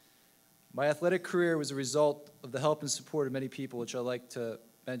class. My athletic career was a result of the help and support of many people, which I'd like to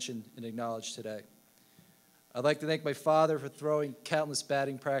mention and acknowledge today. I'd like to thank my father for throwing countless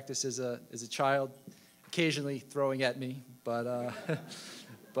batting practice as a child, occasionally throwing at me, but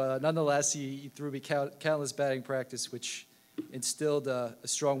nonetheless, he threw me countless batting practice, which instilled a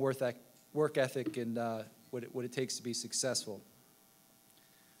strong work ethic and what it takes to be successful.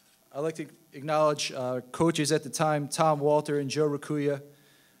 I'd like to acknowledge coaches at the time, Tom Walter and Joe Rakuya,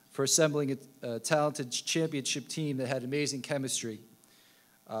 for assembling a talented championship team that had amazing chemistry.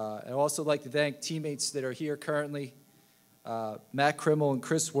 I'd also like to thank teammates that are here currently, Matt Krimmel and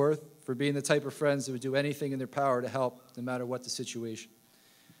Chris Worth, for being the type of friends that would do anything in their power to help, no matter what the situation.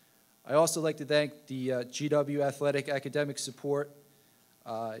 I also like to thank the GW Athletic Academic Support,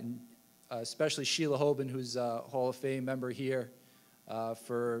 especially Sheila Hoban, who's a Hall of Fame member here,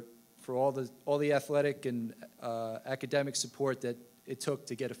 for all the athletic and academic support that it took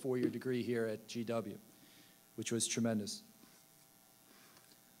to get a 4-year degree here at GW, which was tremendous.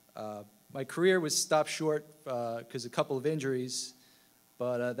 My career was stopped short because of a couple of injuries,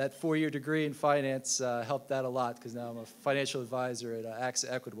 but that 4-year degree in finance helped that a lot, because now I'm a financial advisor at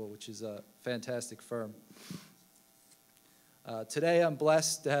AXA Equitable, which is a fantastic firm. Today I'm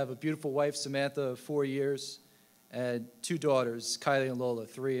blessed to have a beautiful wife, Samantha, of 4 years, and 2 daughters, Kylie and Lola,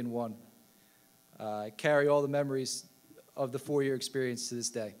 3 and 1. I carry all the memories of the 4-year experience to this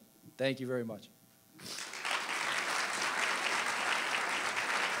day. Thank you very much.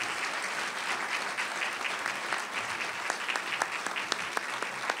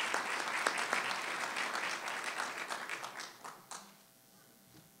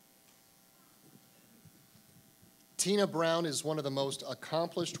 Tina Brown is one of the most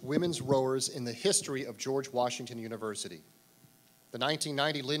accomplished women's rowers in the history of George Washington University. The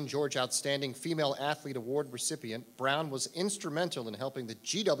 1990 Lynn George Outstanding Female Athlete Award recipient, Brown was instrumental in helping the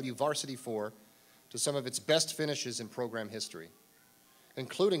GW Varsity 4 to some of its best finishes in program history,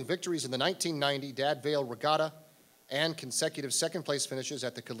 including victories in the 1990 Dad Vale Regatta and consecutive second-place finishes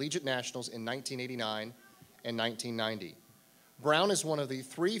at the Collegiate Nationals in 1989 and 1990. Brown is one of the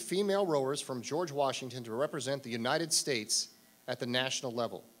 3 female rowers from George Washington to represent the United States at the national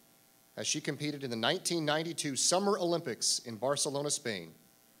level, as she competed in the 1992 Summer Olympics in Barcelona, Spain.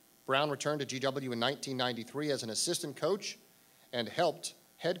 Brown returned to GW in 1993 as an assistant coach and helped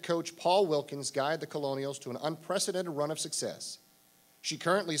head coach Paul Wilkins guide the Colonials to an unprecedented run of success. She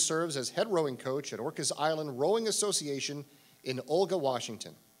currently serves as head rowing coach at Orcas Island Rowing Association in Olga,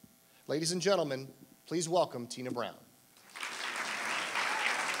 Washington. Ladies and gentlemen, please welcome Tina Brown.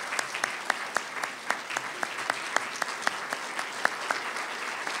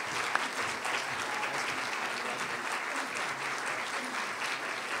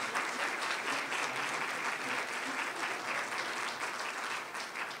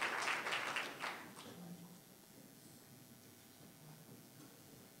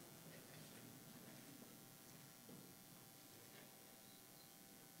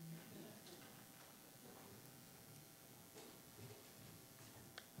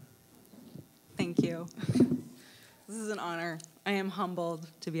 Thank you. This is an honor. I am humbled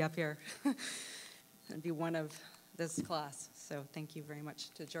to be up here and be one of this class. So thank you very much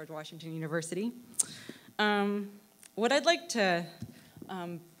to George Washington University. What I'd like to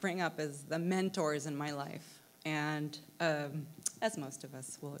bring up is the mentors in my life. And as most of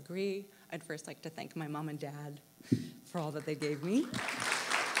us will agree, I'd first like to thank my mom and dad for all that they gave me.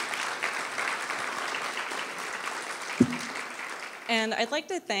 And I'd like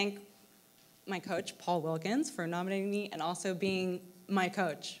to thank my coach, Paul Wilkins, for nominating me and also being my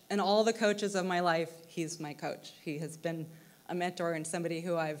coach. And all the coaches of my life, he's my coach. He has been a mentor and somebody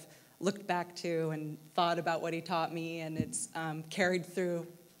who I've looked back to and thought about what he taught me, and it's carried through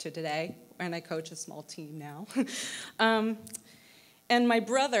to today. And I coach a small team now. And my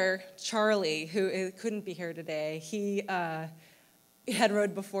brother, Charlie, who couldn't be here today, he had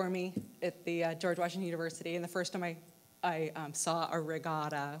rowed before me at the George Washington University, and the first time I saw a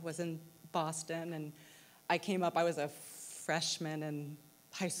regatta was in Boston, and I came up, I was a freshman in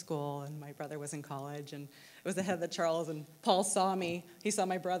high school, and my brother was in college, and it was ahead of the Charles, and Paul saw me. He saw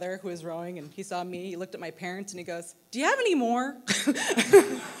my brother who was rowing, and he saw me. He looked at my parents, and he goes, "Do you have any more?"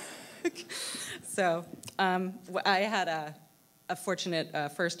 So I had a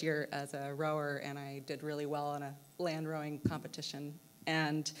fortunate first year as a rower, and I did really well in a land rowing competition,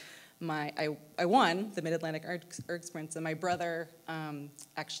 and I won the Mid-Atlantic Erg Sprints, and my brother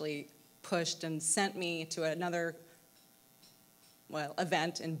actually pushed and sent me to another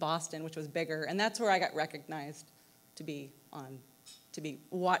event in Boston, which was bigger, and that's where I got recognized to be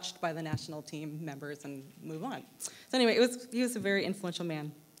watched by the national team members and move on. So anyway, he was a very influential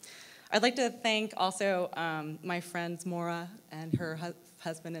man. I'd like to thank also my friends Maura and her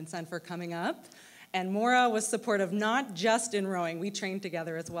husband and son for coming up. And Maura was supportive not just in rowing, we trained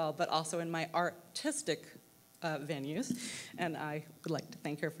together as well, but also in my artistic venues, and I would like to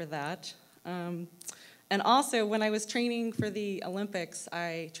thank her for that. And also, when I was training for the Olympics,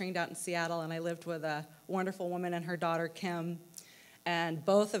 I trained out in Seattle, and I lived with a wonderful woman and her daughter, Kim. And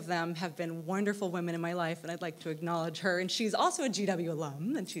both of them have been wonderful women in my life, and I'd like to acknowledge her. And she's also a GW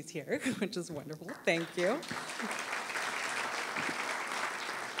alum, and she's here, which is wonderful. Thank you.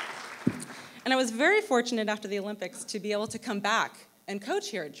 And I was very fortunate after the Olympics to be able to come back and coach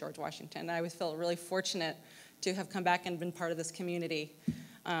here at George Washington. I always felt really fortunate to have come back and been part of this community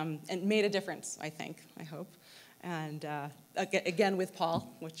and made a difference, I think, I hope. And again with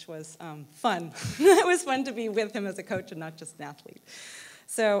Paul, which was fun. It was fun to be with him as a coach and not just an athlete.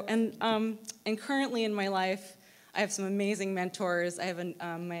 So, and currently in my life, I have some amazing mentors. I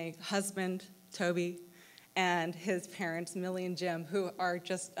have my husband, Toby, and his parents, Millie and Jim, who are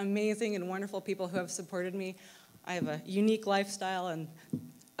just amazing and wonderful people who have supported me. I have a unique lifestyle, and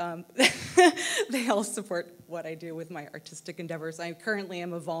they all support what I do with my artistic endeavors. I currently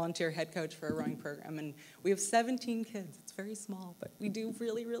am a volunteer head coach for a rowing program, and we have 17 kids. It's very small, but we do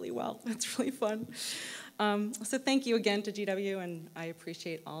really, really well. It's really fun. So thank you again to GW, and I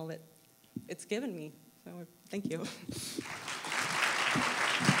appreciate all that it's given me. So thank you.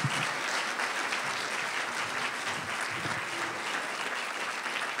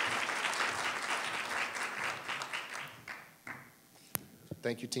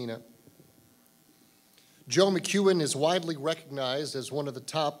 Thank you, Tina. Joe McKeown is widely recognized as one of the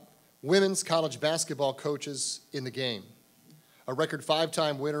top women's college basketball coaches in the game. A record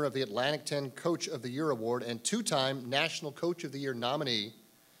 5-time winner of the Atlantic 10 Coach of the Year Award and 2-time National Coach of the Year nominee,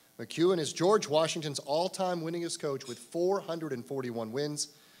 McKeown is George Washington's all-time winningest coach with 441 wins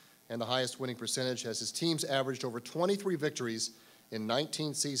and the highest winning percentage, as his teams averaged over 23 victories in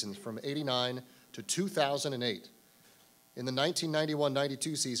 19 seasons from '89 to 2008. In the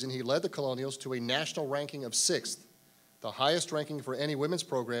 1991-92 season, he led the Colonials to a national ranking of 6th, the highest ranking for any women's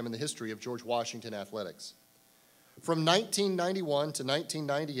program in the history of George Washington athletics. From 1991 to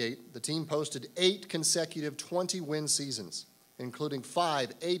 1998, the team posted 8 consecutive 20-win seasons, including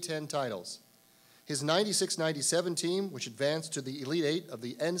 5 A-10 titles. His 96-97 team, which advanced to the Elite 8 of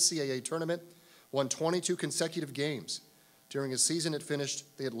the NCAA tournament, won 22 consecutive games. During his season, it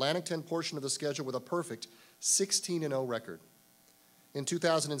finished the Atlantic 10 portion of the schedule with a perfect 16-0 record. In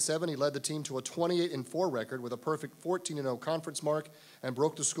 2007, he led the team to a 28-4 record with a perfect 14-0 conference mark and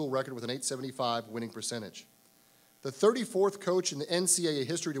broke the school record with an .875 winning percentage. The 34th coach in the NCAA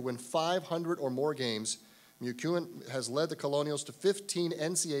history to win 500 or more games, McKeown has led the Colonials to 15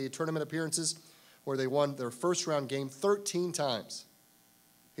 NCAA tournament appearances where they won their first-round game 13 times.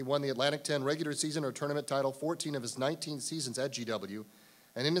 He won the Atlantic 10 regular season or tournament title 14 of his 19 seasons at GW,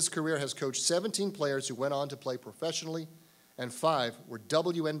 and in his career has coached 17 players who went on to play professionally, and 5 were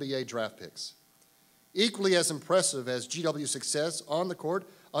WNBA draft picks. Equally as impressive as GW's success on the court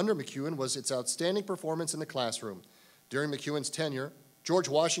under McKeown was its outstanding performance in the classroom. During McKeown's tenure, George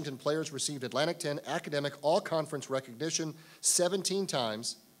Washington players received Atlantic 10 academic all-conference recognition 17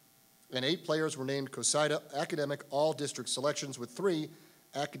 times, and 8 players were named COSIDA academic all-district selections with 3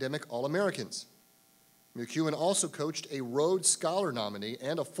 academic All-Americans. McKeown also coached a Rhodes Scholar nominee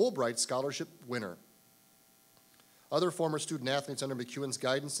and a Fulbright Scholarship winner. Other former student athletes under McKeown's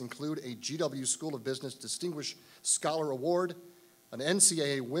guidance include a GW School of Business Distinguished Scholar Award, an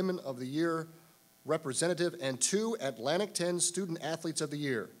NCAA Women of the Year representative, and 2 Atlantic 10 Student Athletes of the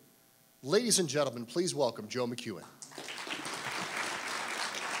Year. Ladies and gentlemen, please welcome Joe McKeown.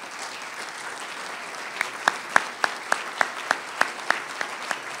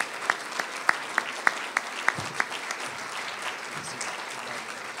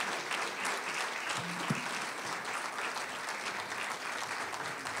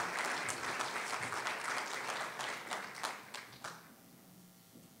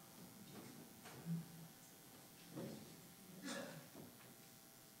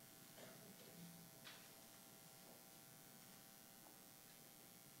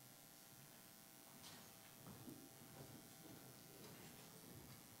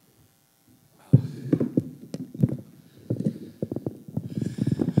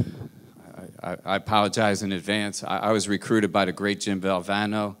 I apologize in advance. I was recruited by the great Jim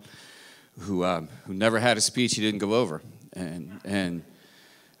Valvano, who never had a speech he didn't go over. And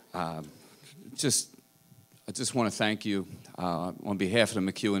I just want to thank you on behalf of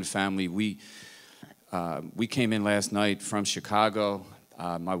the McKeown family. We came in last night from Chicago.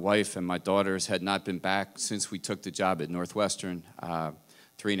 My wife and my daughters had not been back since we took the job at Northwestern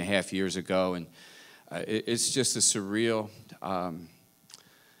 3.5 years ago, and it's just a surreal,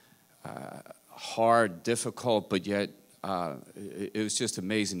 hard, difficult, but yet it was just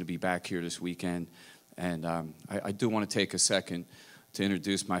amazing to be back here this weekend. And I do want to take a second to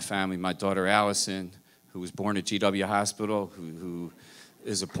introduce my family. My daughter Allison, who was born at GW Hospital, who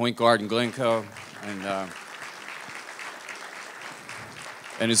is a point guard in Glencoe, and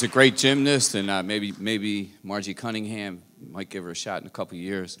is a great gymnast, and maybe Margie Cunningham might give her a shot in a couple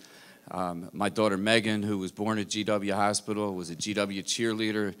years. My daughter Megan, who was born at GW Hospital, was a GW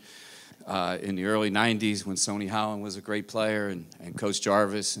cheerleader in the early 90s when Sonny Holland was a great player, and Coach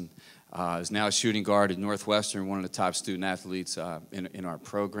Jarvis, and is now a shooting guard at Northwestern, one of the top student athletes in our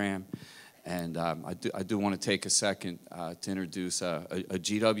program. And I do want to take a second to introduce a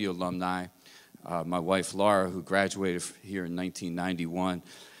GW alumni, my wife Laura, who graduated here in 1991.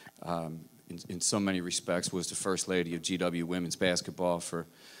 In so many respects was the first lady of GW women's basketball for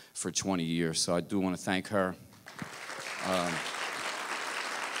 20 years. So I do want to thank her.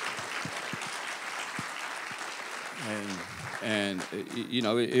 And you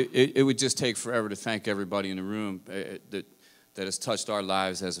know, it would just take forever to thank everybody in the room that has touched our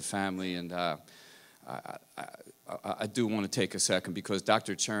lives as a family. And I do want to take a second because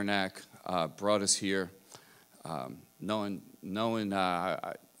Dr. Chernak brought us here, knowing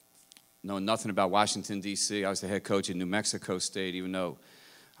nothing about Washington, D.C. I was the head coach at New Mexico State, even though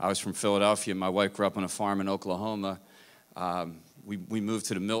I was from Philadelphia. My wife grew up on a farm in Oklahoma. We moved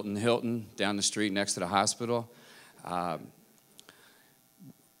to the Milton Hilton down the street next to the hospital. I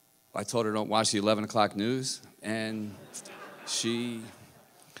told her don't watch the 11 o'clock news, and the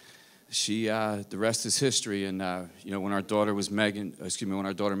rest is history. And you know, when our daughter Megan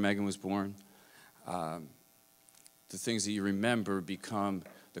was born, the things that you remember become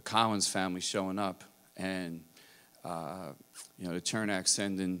the Collins family showing up, and you know, the Chernak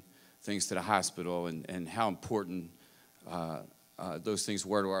sending things to the hospital, and how important those things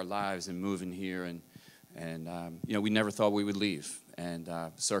were to our lives and moving here, and you know, we never thought we would leave, and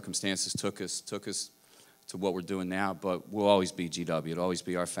circumstances took us to what we're doing now, but we'll always be GW. It'll always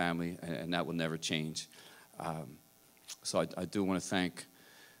be our family, and that will never change. So I do want to thank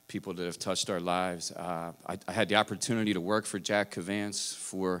people that have touched our lives. I had the opportunity to work for Jack Kvancz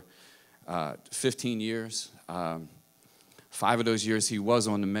for 15 years. 5 of those years he was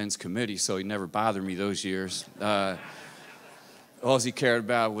on the men's committee, so he never bothered me those years. All he cared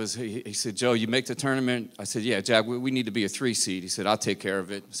about was, he said, Joe, you make the tournament? I said, yeah, Jack, we need to be a 3 seed. He said, I'll take care of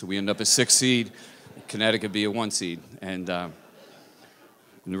it. So we ended up a 6 seed. Connecticut be a 1 seed. And the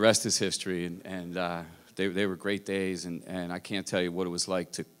rest is history. And they were great days. And I can't tell you what it was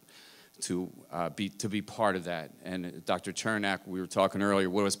like to be part of that. And Dr. Chernak, we were talking earlier,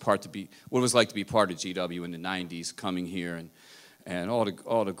 what it was like to be part of GW in the 90s, coming here, and all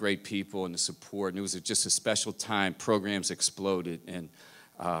the great people and the support. And it was just a special time. Programs exploded. And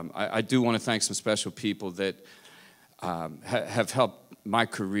I do want to thank some special people that have helped my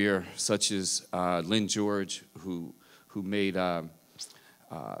career, such as Lynn George, who made, and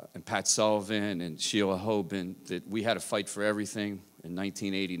Pat Sullivan and Sheila Hoban, that we had to fight for everything in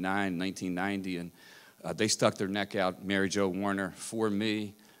 1989, 1990. And they stuck their neck out, Mary Jo Warner, for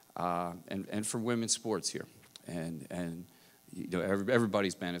me, and for women's sports here. And you know,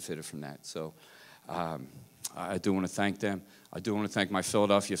 everybody's benefited from that. So I do want to thank them. I do want to thank my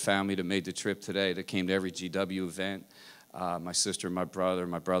Philadelphia family that made the trip today, that came to every GW event. My sister, my brother,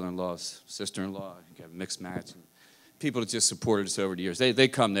 my brother-in-law's sister-in-law, you got a mixed match. And people that just supported us over the years. They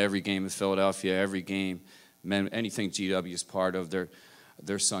come to every game in Philadelphia, every game, anything GW is part of.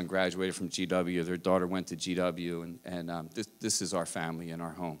 Their son graduated from GW, their daughter went to GW, and this is our family and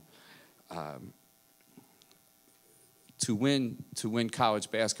our home. To win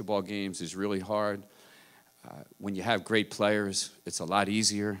college basketball games is really hard. When you have great players, it's a lot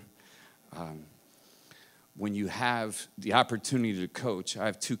easier. When you have the opportunity to coach, I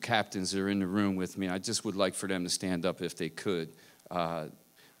have 2 captains that are in the room with me. I just would like for them to stand up if they could.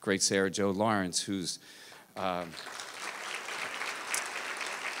 Great Sarah Jo Lawrence, who's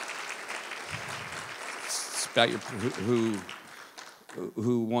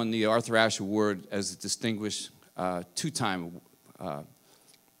who won the Arthur Ashe Award as a distinguished 2-time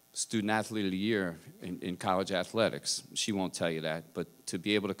student athlete of the year in college athletics. She won't tell you that, but to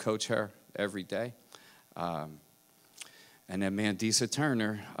be able to coach her every day. And then Mandisa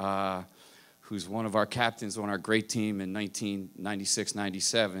Turner, who's one of our captains on our great team in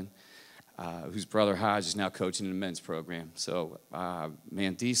 1996-97, whose brother Hodge is now coaching in the men's program. So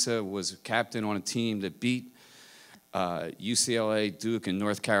Mandisa was a captain on a team that beat UCLA, Duke, and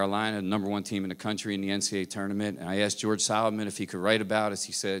North Carolina, the #1 team in the country in the NCAA tournament. And I asked George Solomon if he could write about us.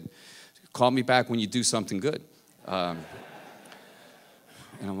 He said, call me back when you do something good. And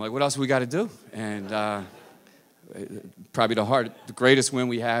I'm like, what else we got to do? And probably the greatest win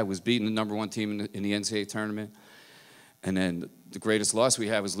we had was beating the #1 team in the NCAA tournament. And then the greatest loss we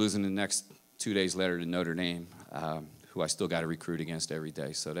had was losing the next 2 days later to Notre Dame, who I still got to recruit against every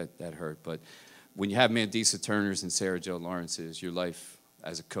day. So that hurt. But when you have Mandisa Turners and Sarah Jo Lawrences, your life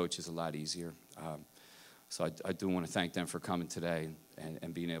as a coach is a lot easier. So I do want to thank them for coming today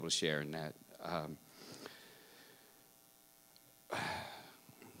and being able to share in that.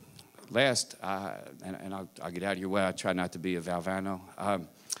 Last, and I'll get out of your way, I try not to be a Valvano.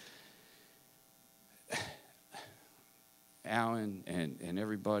 Allan and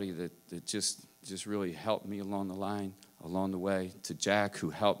everybody that just really helped me along the way, to Jack, who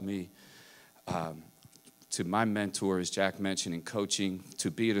helped me, to my mentors, Jack mentioned, in coaching, to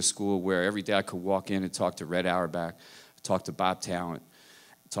be at a school where every day I could walk in and talk to Red Auerbach, talk to Bob Talent,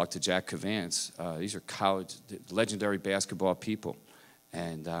 talk to Jack Kvancz. These are college, legendary basketball people.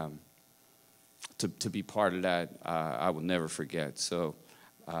 And to be part of that, I will never forget. So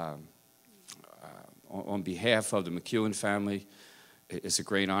on behalf of the McKeown family, it's a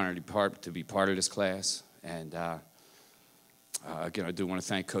great honor to be part of this class. And again, I do want to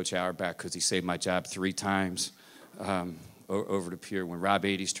thank Coach Auerbach because he saved my job 3 times over the pier when Rob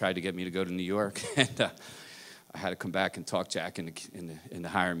 80s tried to get me to go to New York. And I had to come back and talk Jack into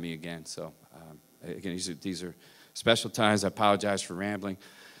hiring me again. So again, these are special times. I apologize for rambling.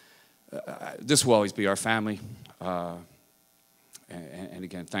 This will always be our family. And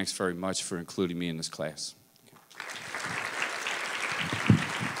again, thanks very much for including me in this class.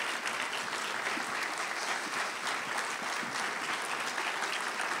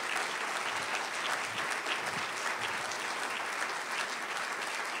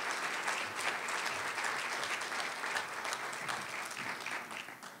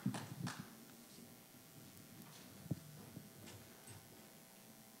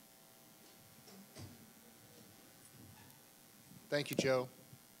 Thank you, Joe.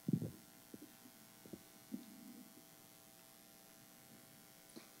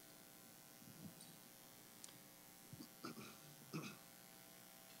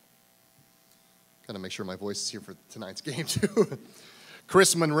 Got to make sure my voice is here for tonight's game, too.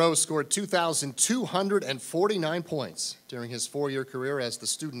 Chris Monroe scored 2,249 points during his 4-year career as the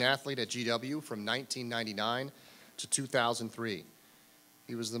student athlete at GW from 1999 to 2003.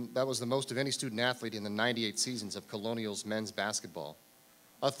 That was the most of any student athlete in the 98 seasons of Colonials men's basketball.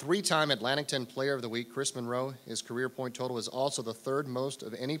 A 3-time Atlantic 10 Player of the Week, Chris Monroe, his career point total is also the 3rd most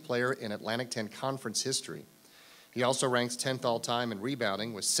of any player in Atlantic 10 conference history. He also ranks 10th all-time in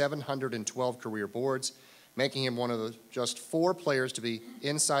rebounding with 712 career boards, making him one of the just 4 players to be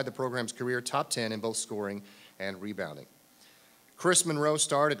inside the program's career top 10 in both scoring and rebounding. Chris Monroe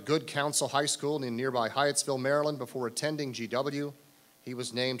started at Good Counsel High School in nearby Hyattsville, Maryland before attending GW. He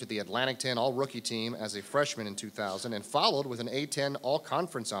was named to the Atlantic 10 All-Rookie team as a freshman in 2000 and followed with an A-10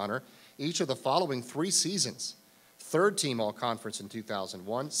 All-Conference honor each of the following 3 seasons. 3rd team All-Conference in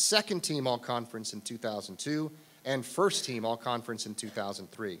 2001, 2nd team All-Conference in 2002, and 1st team All-Conference in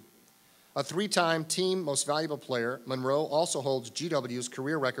 2003. A 3-time team Most Valuable Player, Monroe also holds GW's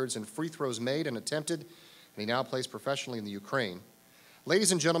career records in free throws made and attempted, and he now plays professionally in the Ukraine.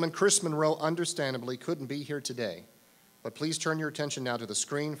 Ladies and gentlemen, Chris Monroe understandably couldn't be here today. But please turn your attention now to the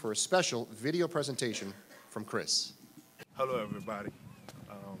screen for a special video presentation from Chris. Hello, everybody.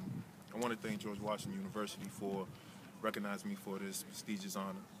 I want to thank George Washington University for recognizing me for this prestigious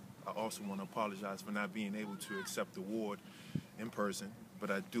honor. I also want to apologize for not being able to accept the award in person, but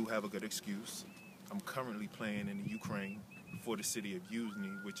I do have a good excuse. I'm currently playing in the Ukraine for the city of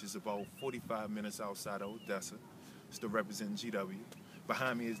Yuzhny, which is about 45 minutes outside of Odessa, still representing GW.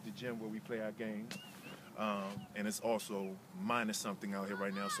 Behind me is the gym where we play our games. And it's also minus something out here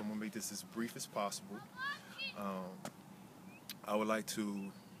right now, so I'm going to make this as brief as possible. I would like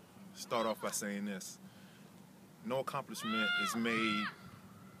to start off by saying this. No accomplishment is made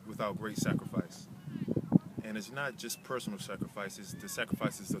without great sacrifice. And it's not just personal sacrifices, the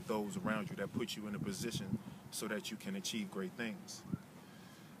sacrifices of those around you that put you in a position so that you can achieve great things.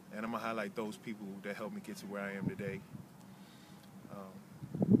 And I'm going to highlight those people that helped me get to where I am today.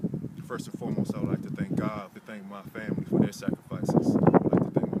 First and foremost, I would like to thank God, to thank my family for their sacrifices. I would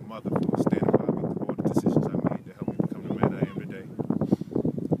like to thank my mother for standing by me through all the decisions I made to help me become the man I am today.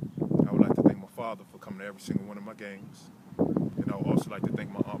 I would like to thank my father for coming to every single one of my games. And I would also like to thank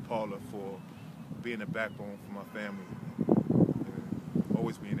my Aunt Paula for being a backbone for my family. And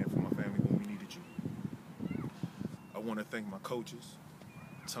always being there for my family when we needed you. I want to thank my coaches,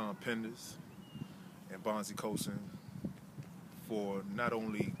 Tom Penders and Bonzi Colson, for not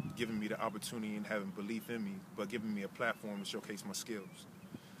only giving me the opportunity and having belief in me, but giving me a platform to showcase my skills.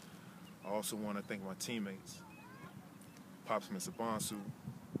 I also want to thank my teammates, Pops Mensah-Bonsu,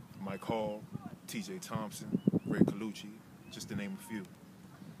 Mike Hall, TJ Thompson, Ray Colucci, just to name a few.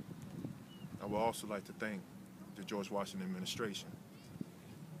 I would also like to thank the George Washington administration,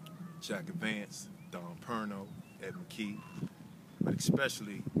 Jack Kvancz, Don Perno, Ed McKee, but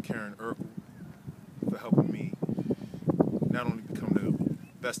especially Karen Urkel for helping me not only become the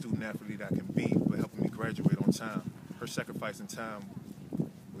best student athlete I can be, but helping me graduate on time. Her sacrifice in time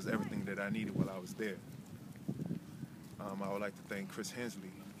was everything that I needed while I was there. I would like to thank Chris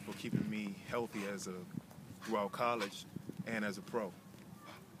Hensley for keeping me healthy throughout college and as a pro.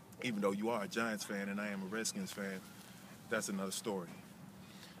 Even though you are a Giants fan and I am a Redskins fan, that's another story.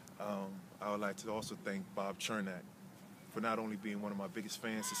 I would like to also thank Bob Chernak for not only being one of my biggest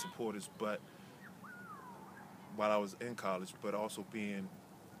fans and supporters, but while I was in college, but also being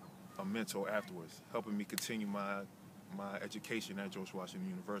a mentor afterwards, helping me continue my education at George Washington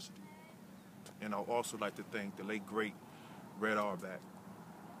University. And I'd also like to thank the late, great Red Auerbach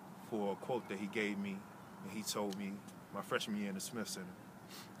for a quote that he gave me, and he told me my freshman year in the Smith Center.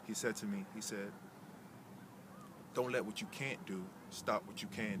 He said to me, he said, "Don't let what you can't do stop what you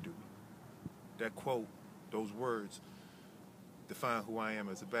can do." That quote, those words, define who I am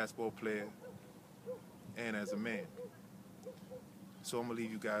as a basketball player and as a man. So I'm gonna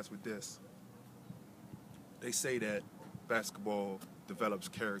leave you guys with this. They say that basketball develops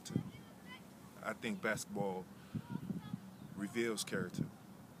character. I think basketball reveals character.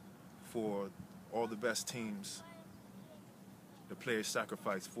 For all the best teams, the players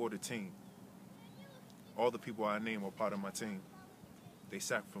sacrifice for the team. All the people I name are part of my team. They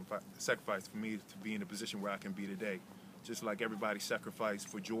sacrificed for me to be in the position where I can be today. Just like everybody sacrificed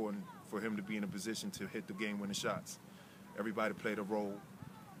for Jordan, for him to be in a position to hit the game-winning shots. Everybody played a role,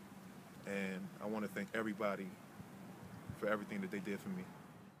 and I want to thank everybody for everything that they did for me.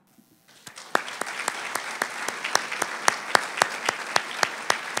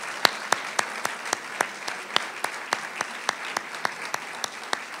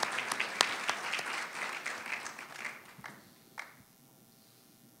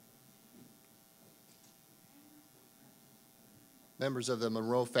 Members of the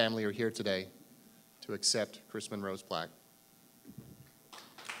Monroe family are here today to accept Chris Monroe's plaque.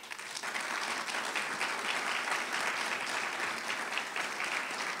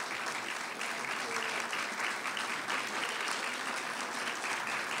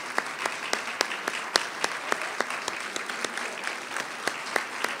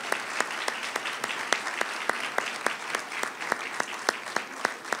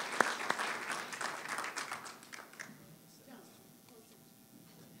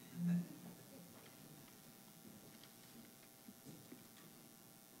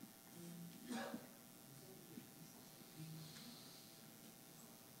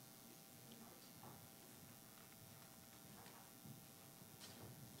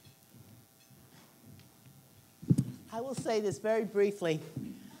 I will say this very briefly.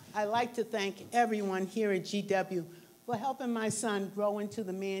 I'd like to thank everyone here at GW for helping my son grow into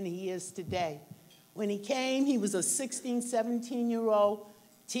the man he is today. When he came, he was a 16, 17-year-old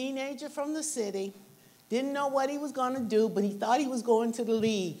teenager from the city, didn't know what he was going to do, but he thought he was going to the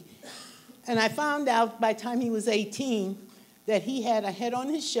league. And I found out by the time he was 18 that he had a head on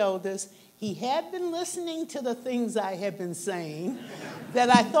his shoulders. He had been listening to the things I had been saying that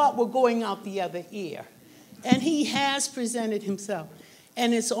I thought were going out the other ear. And he has presented himself.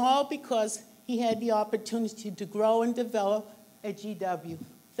 And it's all because he had the opportunity to grow and develop at GW.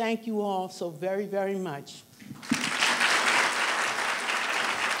 Thank you all so very, very much.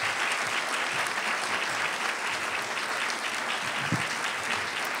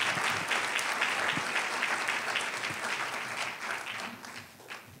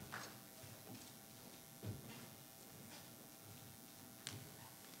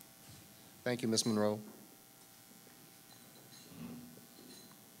 Thank you, Ms. Monroe.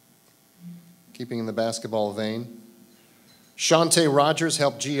 Keeping in the basketball vein, Shawnta Rogers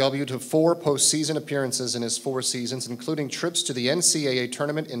helped GW to 4 postseason appearances in his 4 seasons, including trips to the NCAA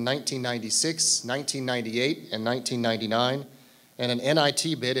tournament in 1996, 1998, and 1999, and an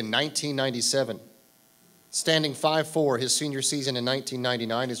NIT bid in 1997. Standing 5'4", his senior season in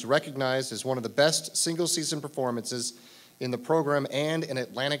 1999 is recognized as one of the best single-season performances in the program and in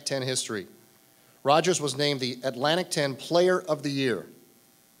Atlantic 10 history. Rogers was named the Atlantic 10 Player of the Year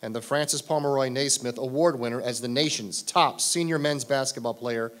and the Francis Pomeroy Naismith Award winner as the nation's top senior men's basketball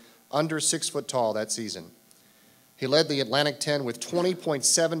player under 6 foot tall that season. He led the Atlantic 10 with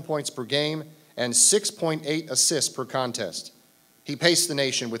 20.7 points per game and 6.8 assists per contest. He paced the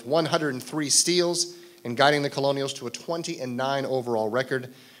nation with 103 steals and guiding the Colonials to a 20-9 overall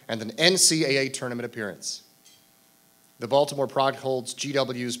record and an NCAA tournament appearance. The Baltimore Pride holds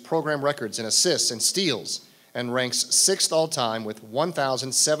GW's program records in assists and steals and ranks 6th all-time with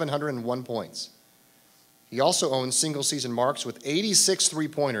 1,701 points. He also owns single-season marks with 86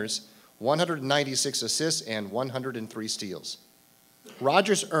 three-pointers, 196 assists, and 103 steals.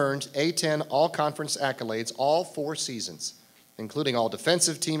 Rogers earned A-10 All-Conference accolades all 4 seasons, including all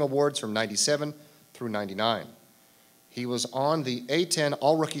defensive team awards from 97 through 99. He was on the A-10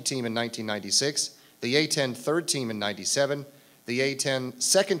 All-Rookie team in 1996, the A-10 third team in 97, the A-10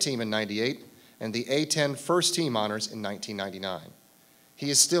 second team in 98, and the A-10 first team honors in 1999. He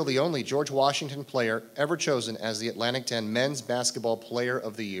is still the only George Washington player ever chosen as the Atlantic 10 Men's Basketball Player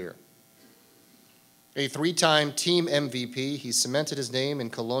of the Year. A 3-time team MVP, he cemented his name in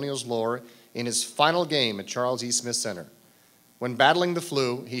Colonials lore in his final game at Charles E. Smith Center. When battling the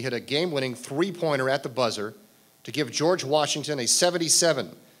flu, he hit a game-winning 3-pointer at the buzzer to give George Washington a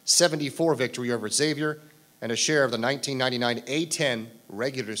 77-74 victory over Xavier and a share of the 1999 A-10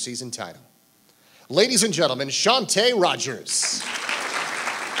 regular season title. Ladies and gentlemen, Shawnta Rogers.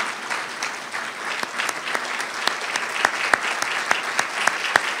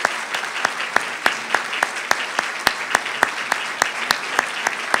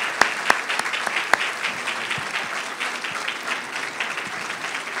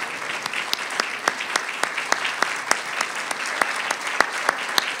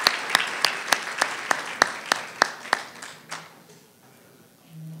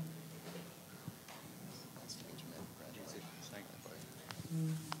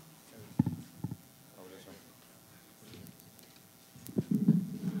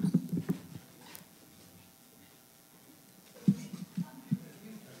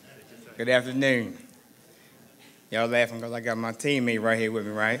 Good afternoon. Y'all laughing because I got my teammate right here with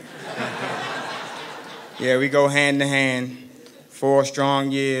me, right? Yeah, we go hand in hand. 4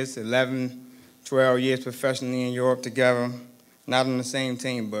 strong years, 11, 12 years professionally in Europe together. Not on the same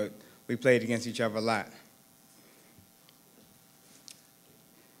team, but we played against each other a lot.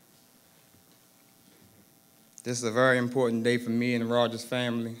 This is a very important day for me and the Rogers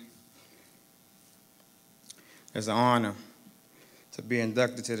family. It's an honor to be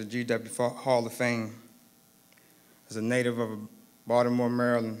inducted to the GW Hall of Fame. As a native of Baltimore,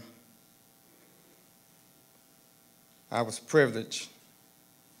 Maryland, I was privileged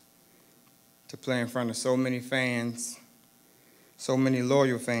to play in front of so many fans, so many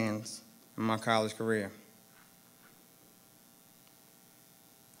loyal fans in my college career.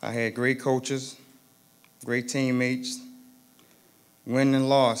 I had great coaches, great teammates. Win and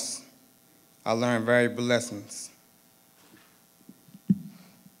loss, I learned valuable lessons.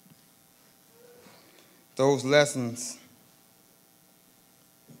 Those lessons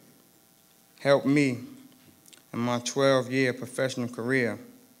helped me in my 12-year professional career,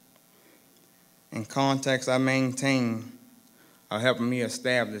 and contacts I maintain are helping me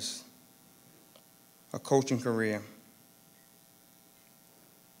establish a coaching career.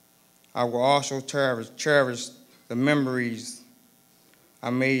 I will also cherish the memories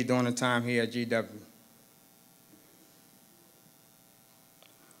I made during the time here at GW.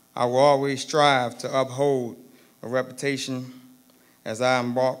 I will always strive to uphold a reputation as I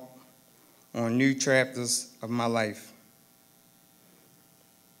embark on new chapters of my life.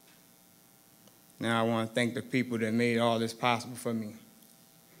 Now I want to thank the people that made all this possible for me.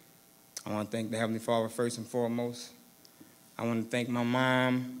 I want to thank the Heavenly Father first and foremost. I want to thank my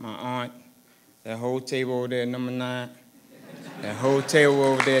mom, my aunt, that whole table over there, number 9. That whole table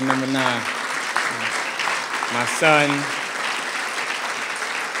over there, number 9. My son.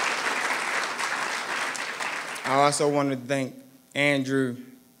 I also want to thank Andrew.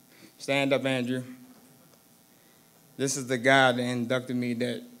 Stand up, Andrew. This is the guy that inducted me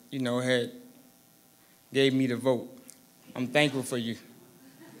that, gave me the vote. I'm thankful for you.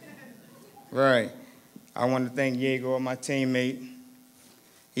 Right. I want to thank Diego, my teammate.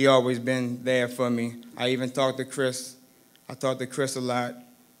 He always been there for me. I even talked to Chris. I talked to Chris a lot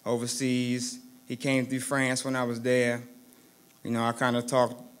overseas. He came through France when I was there. I kind of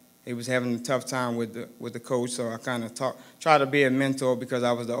talked. He was having a tough time with the coach, so I kind of tried to be a mentor because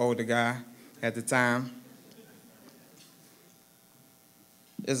I was the older guy at the time.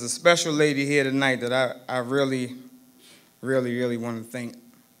 There's a special lady here tonight that I really, really, really want to thank.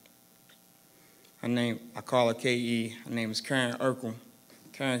 Her name, I call her K.E. Her name is Karen Urkel.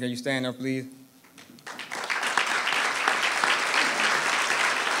 Karen, can you stand up, please?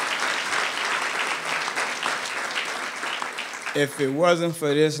 If it wasn't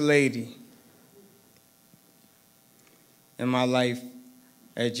for this lady in my life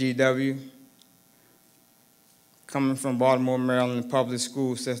at GW, coming from Baltimore, Maryland, public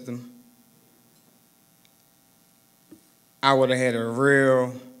school system, I would have had a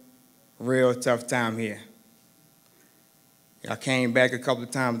real tough time here. I came back a couple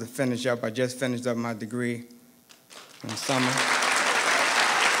of times to finish up. I just finished up my degree in the summer.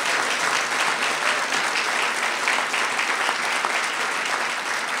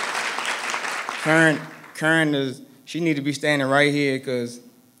 Karen she need to be standing right here because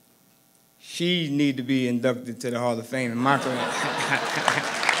she need to be inducted to the Hall of Fame in my career.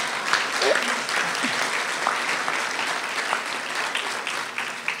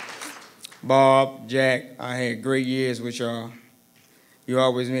 Bob, Jack, I had great years with y'all. You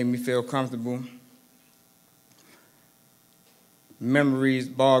always made me feel comfortable. Memories,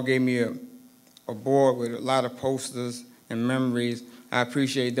 Bob gave me a board with a lot of posters and memories. I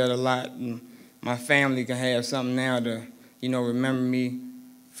appreciate that a lot. And my family can have something now to, remember me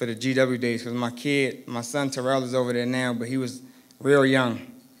for the GW days, because my son Terrell is over there now, but he was real young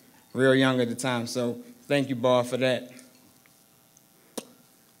at the time. So thank you, Bob, for that.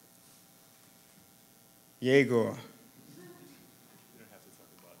 Yegor.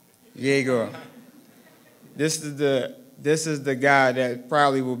 This is the guy that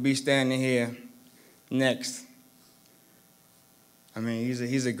probably will be standing here next. I mean,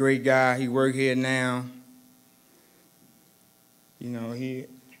 he's a great guy. He works here now.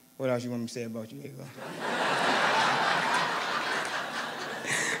 What else you want me to say about you, Yegor?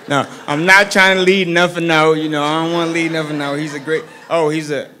 No, I'm not trying to lead nothing out. I don't want to lead nothing out. He's a great.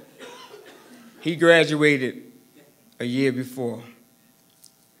 He graduated a year before.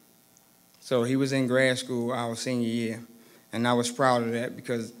 So he was in grad school our senior year, and I was proud of that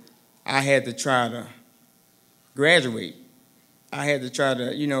because I had to try to graduate. I had to try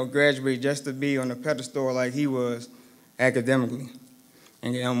to, graduate just to be on a pedestal like he was academically.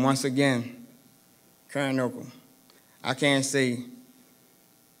 And once again, Karen Oakham, I can't say,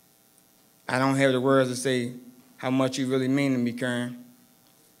 I don't have the words to say how much you really mean to me, Karen.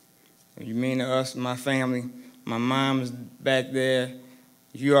 You mean to us, my family. My mom's back there.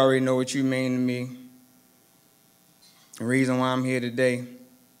 You already know what you mean to me. The reason why I'm here today.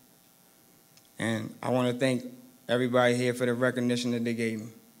 And I want to thank everybody here for the recognition that they gave me.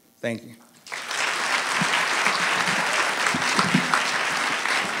 Thank you.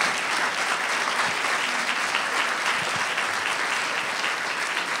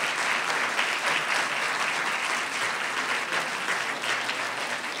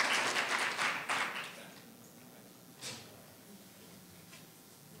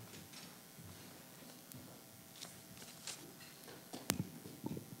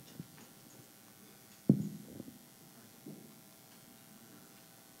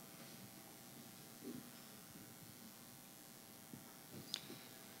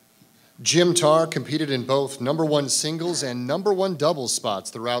 Jim Tarr competed in both #1 singles and #1 doubles spots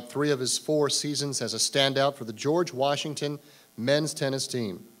throughout 3 of his 4 seasons as a standout for the George Washington men's tennis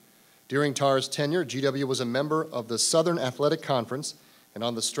team. During Tarr's tenure, GW was a member of the Southern Athletic Conference, and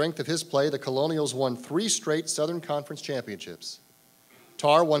on the strength of his play, the Colonials won 3 straight Southern Conference championships.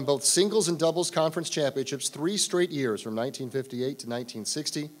 Tarr won both singles and doubles conference championships 3 straight years from 1958 to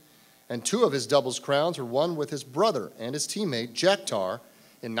 1960, and 2 of his doubles crowns were won with his brother and his teammate, Jack Tarr,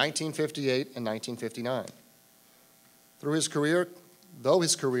 in 1958 and 1959. Though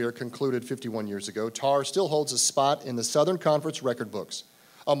his career concluded 51 years ago, Tarr still holds a spot in the Southern Conference record books.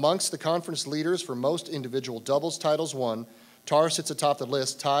 Amongst the conference leaders for most individual doubles titles won, Tarr sits atop the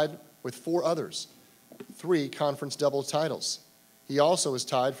list, tied with 4 others, 3 conference doubles titles. He also is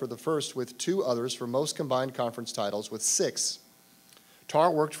tied for the first with 2 others for most combined conference titles with 6. Tarr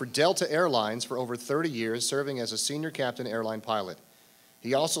worked for Delta Airlines for over 30 years, serving as a senior captain airline pilot.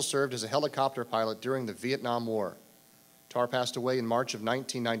 He also served as a helicopter pilot during the Vietnam War. Tarr passed away in March of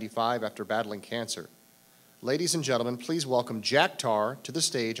 1995 after battling cancer. Ladies and gentlemen, please welcome Jack Tarr to the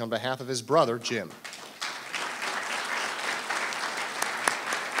stage on behalf of his brother, Jim.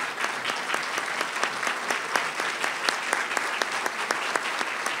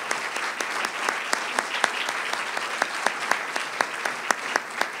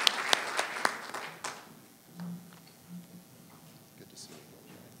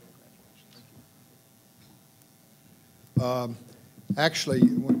 Actually,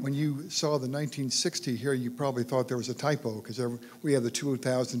 when you saw the 1960 here, you probably thought there was a typo because we have the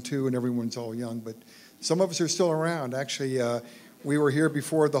 2002 and everyone's all young, but some of us are still around. Actually, we were here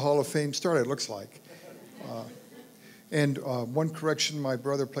before the Hall of Fame started, it looks like. And one correction, my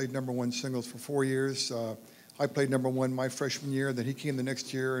brother played #1 singles for 4 years. I played #1 my freshman year, then he came the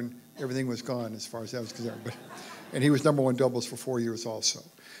next year and everything was gone as far as that was concerned. And he was #1 doubles for 4 years also.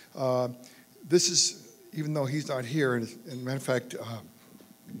 This is, even though he's not here, and as a matter of fact,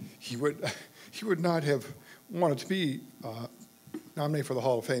 he would not have wanted to be nominated for the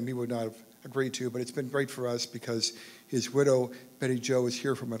Hall of Fame. He would not have agreed to, but it's been great for us because his widow, Betty Jo, is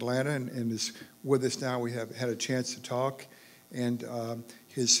here from Atlanta and is with us now. We have had a chance to talk, and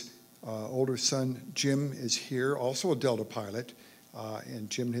his older son, Jim, is here, also a Delta pilot, and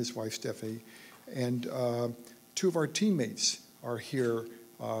Jim and his wife, Stephanie. And two of our teammates are here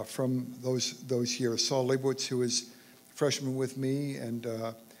from those years. Saul Leibowitz, who is a freshman with me,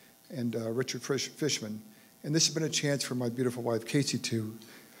 and Richard Fishman. And this has been a chance for my beautiful wife, Casey, to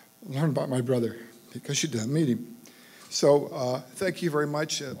learn about my brother, because she didn't meet him. So thank you very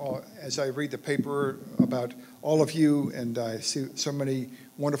much. As I read the paper about all of you, and I see so many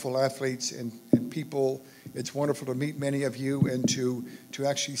wonderful athletes and people, it's wonderful to meet many of you and to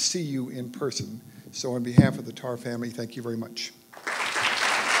actually see you in person. So on behalf of the Tarr family, thank you very much.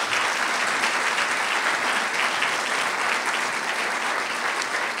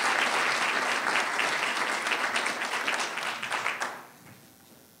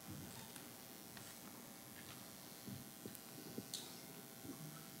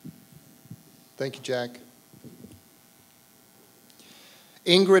 Thank you, Jack.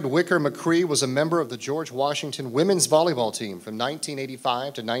 Ingrid Wicker-McCree was a member of the George Washington women's volleyball team from 1985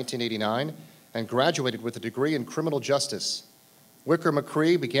 to 1989 and graduated with a degree in criminal justice.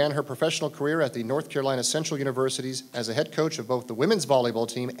 Wicker-McCree began her professional career at the North Carolina Central Universities as a head coach of both the women's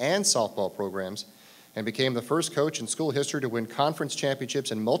volleyball team and softball programs, and became the first coach in school history to win conference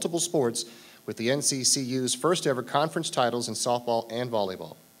championships in multiple sports with the NCCU's first ever conference titles in softball and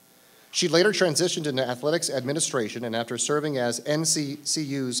volleyball. She later transitioned into athletics administration, and after serving as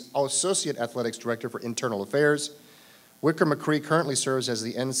NCCU's Associate Athletics Director for Internal Affairs, Wicker-McCree currently serves as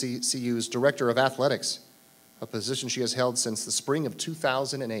the NCCU's Director of Athletics, a position she has held since the spring of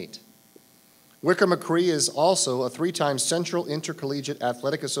 2008. Wicker-McCree is also a three-time Central Intercollegiate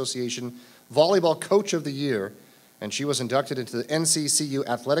Athletic Association Volleyball Coach of the Year, and she was inducted into the NCCU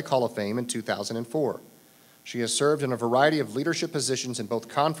Athletic Hall of Fame in 2004. She has served in a variety of leadership positions in both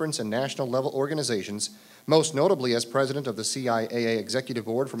conference and national level organizations, most notably as president of the CIAA Executive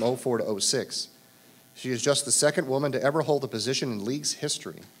Board from 2004 to 2006. She is just the second woman to ever hold the position in league's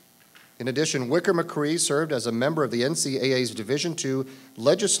history. In addition, Wicker-McCree served as a member of the NCAA's Division II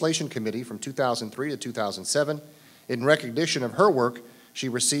Legislation Committee from 2003 to 2007. In recognition of her work, she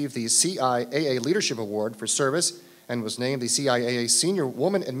received the CIAA Leadership Award for service and was named the CIAA Senior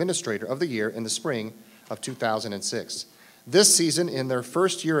Woman Administrator of the Year in the spring of 2006. This season, in their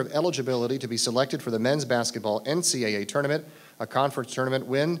first year of eligibility to be selected for the men's basketball NCAA tournament, a conference tournament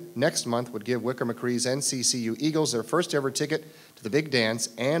win next month would give Wicker-McCree's NCCU Eagles their first ever ticket to the Big Dance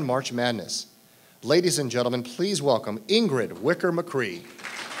and March Madness. Ladies and gentlemen, please welcome Ingrid Wicker-McCree.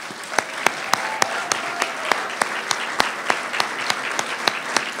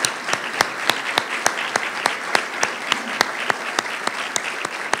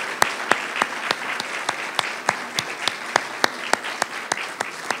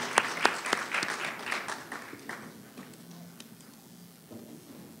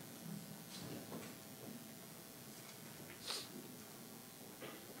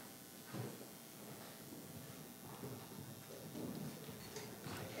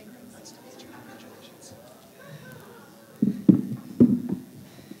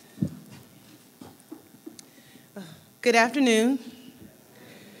 Good afternoon.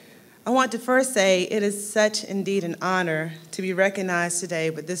 I want to first say it is such indeed an honor to be recognized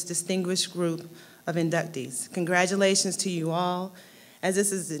today with this distinguished group of inductees. Congratulations to you all, as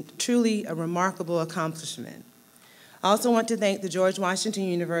this is truly a remarkable accomplishment. I also want to thank the George Washington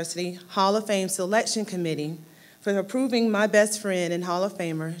University Hall of Fame Selection Committee for approving my best friend and Hall of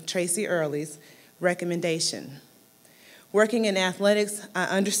Famer, Tracy Early's, recommendation. Working in athletics, I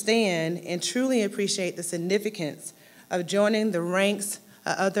understand and truly appreciate the significance of joining the ranks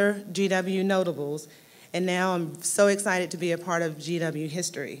of other GW notables, and now I'm so excited to be a part of GW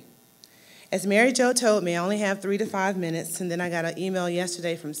history. As Mary Jo told me, I only have 3 to 5 minutes, and then I got an email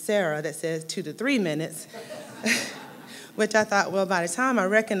yesterday from Sarah that says 2 to 3 minutes, which I thought, well, by the time I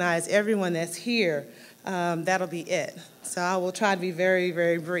recognize everyone that's here, that'll be it. So I will try to be very,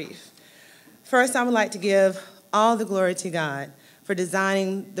 very brief. First, I would like to give all the glory to God for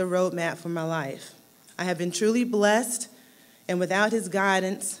designing the roadmap for my life. I have been truly blessed, and without his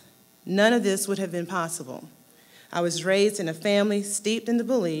guidance, none of this would have been possible. I was raised in a family steeped in the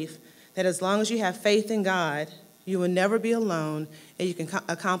belief that as long as you have faith in God, you will never be alone and you can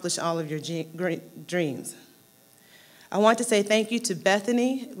accomplish all of your dreams. I want to say thank you to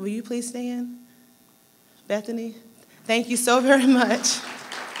Bethany. Will you please stand? Bethany, thank you so very much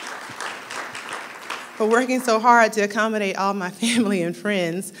for working so hard to accommodate all my family and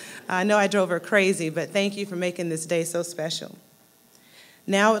friends. I know I drove her crazy, but thank you for making this day so special.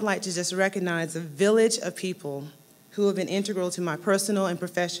 Now I would like to just recognize a village of people who have been integral to my personal and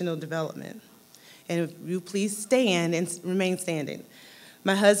professional development. And if you please stand and remain standing.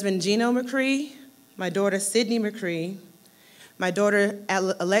 My husband, Gino McCree, my daughter, Sydney McCree, My daughter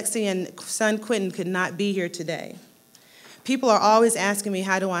Alexia and son Quentin could not be here today. People are always asking me,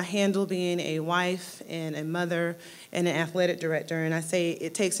 how do I handle being a wife and a mother and an athletic director? And I say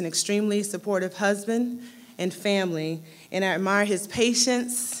it takes an extremely supportive husband and family, and I admire his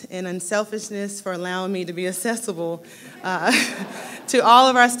patience and unselfishness for allowing me to be accessible to all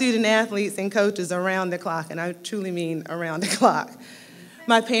of our student athletes and coaches around the clock, and I truly mean around the clock.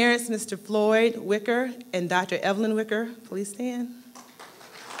 My parents, Mr. Floyd Wicker and Dr. Evelyn Wicker, please stand.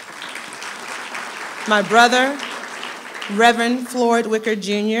 My brother, Reverend Floyd Wicker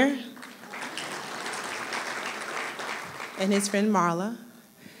Jr., and his friend Marla.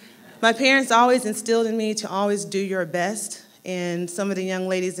 My parents always instilled in me to always do your best, and some of the young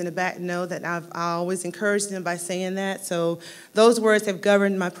ladies in the back know that I always encourage them by saying that, so those words have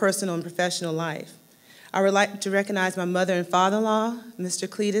governed my personal and professional life. I would like to recognize my mother and father-in-law, Mr.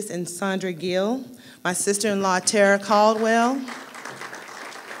 Cletus and Sandra Gill, my sister-in-law, Tara Caldwell.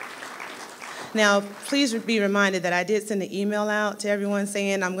 Now, please be reminded that I did send an email out to everyone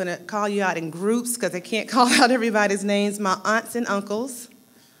saying I'm going to call you out in groups because I can't call out everybody's names. My aunts and uncles,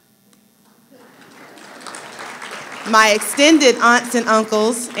 my extended aunts and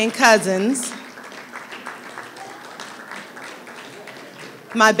uncles and cousins,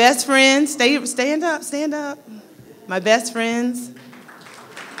 my best friends, stand up, my best friends,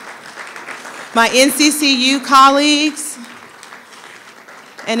 my NCCU colleagues,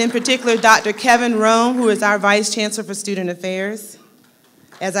 and in particular, Dr. Kevin Rome, who is our Vice Chancellor for Student Affairs,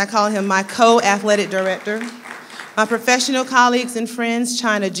 as I call him, my co-athletic director, my professional colleagues and friends,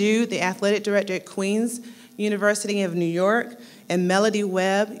 China Jude, the athletic director at Queens University of New York, and Melody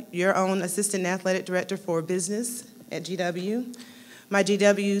Webb, your own assistant athletic director for business at GW. My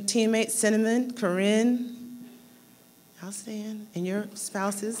GW teammates, Cinnamon, Corinne, I'll stand, and your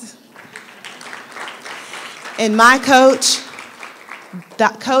spouses. And my coach,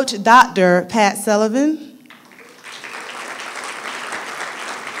 Coach Dr. Pat Sullivan.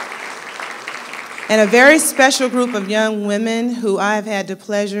 And a very special group of young women who I've had the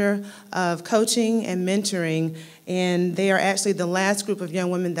pleasure of coaching and mentoring, and they are actually the last group of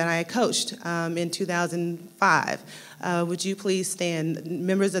young women that I coached in 2005. Would you please stand,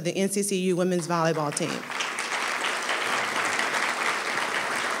 members of the NCCU women's volleyball team.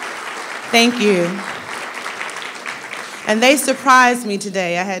 Thank you. And they surprised me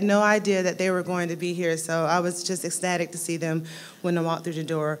today. I had no idea that they were going to be here, so I was just ecstatic to see them when I walked through the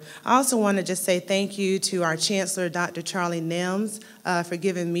door. I also want to just say thank you to our Chancellor, Dr. Charlie Nelms, for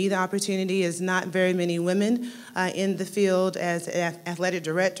giving me the opportunity. There's not very many women in the field as athletic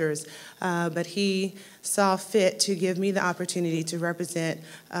directors, but he saw fit to give me the opportunity to represent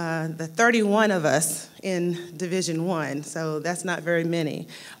the 31 of us in Division I, so that's not very many.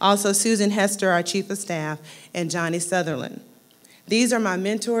 Also, Susan Hester, our Chief of Staff, and Johnny Sutherland. These are my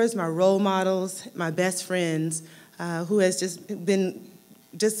mentors, my role models, my best friends, who has just been,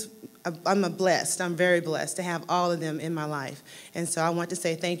 I'm very blessed to have all of them in my life. And so I want to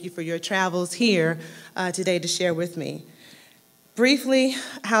say thank you for your travels here today to share with me. Briefly,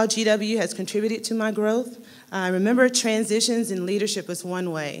 how GW has contributed to my growth. I remember transitions in leadership was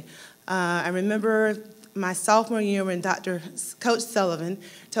one way. I remember my sophomore year when Coach Sullivan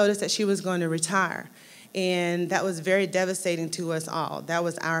told us that she was going to retire. And that was very devastating to us all. That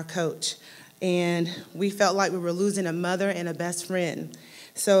was our coach. And we felt like we were losing a mother and a best friend.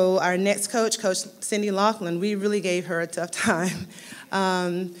 So our next coach, Coach Cindy Laughlin, we really gave her a tough time.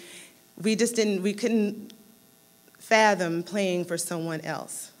 We couldn't fathom playing for someone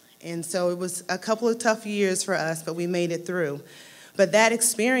else. And so it was a couple of tough years for us, but we made it through. But that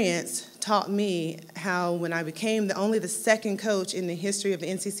experience taught me how, when I became only the second coach in the history of the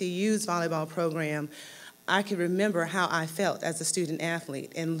NCCU's volleyball program, I could remember how I felt as a student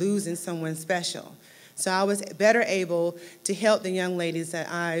athlete and losing someone special. So I was better able to help the young ladies that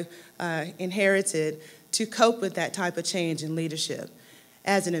I inherited to cope with that type of change in leadership.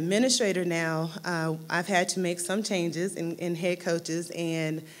 As an administrator now, I've had to make some changes in head coaches,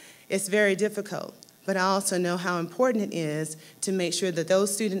 and it's very difficult. But I also know how important it is to make sure that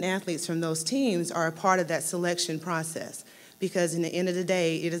those student athletes from those teams are a part of that selection process, because in the end of the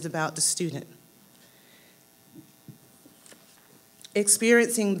day, it is about the student.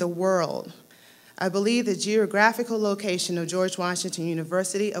 Experiencing the world. I believe the geographical location of George Washington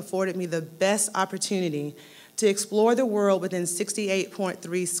University afforded me the best opportunity to explore the world within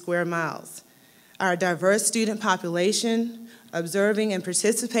 68.3 square miles. Our diverse student population, observing and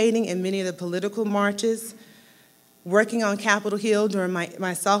participating in many of the political marches, working on Capitol Hill during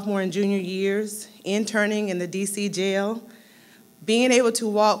my sophomore and junior years, interning in the DC jail, being able to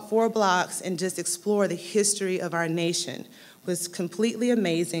walk 4 blocks and just explore the history of our nation was completely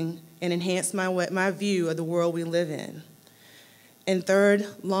amazing and enhanced my view of the world we live in. And third,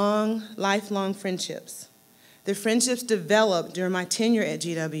 lifelong friendships. The friendships developed during my tenure at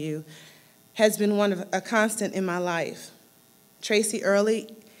GW has been a constant in my life. Tracy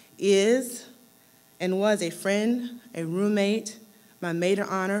Early is and was a friend, a roommate, my maid of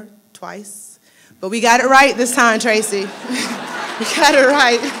honor twice. But we got it right this time, Tracy. We got it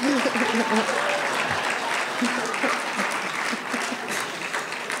right.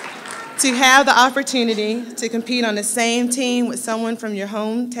 To have the opportunity to compete on the same team with someone from your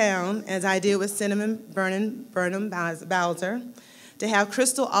hometown, as I did with Cinnamon Burnham Bowser, to have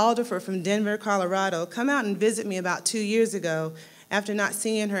Crystal Alderfer from Denver, Colorado, come out and visit me about 2 years ago after not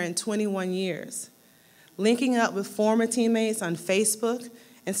seeing her in 21 years. Linking up with former teammates on Facebook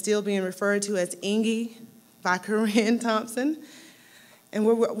and still being referred to as Ingy by Corinne Thompson. And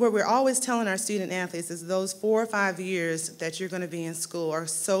what we're always telling our student athletes is those 4 or 5 years that you're going to be in school are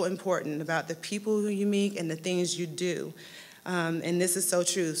so important about the people who you meet and the things you do. And this is so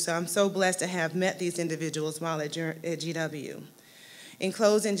true. So I'm so blessed to have met these individuals while at GW. In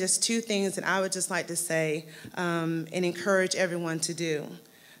closing, just 2 things that I would just like to say and encourage everyone to do.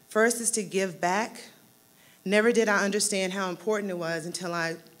 First is to give back. Never did I understand how important it was until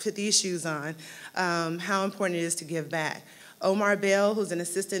I put these shoes on, how important it is to give back. Omar Bell, who's an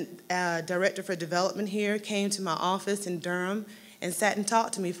assistant director for development here, came to my office in Durham and sat and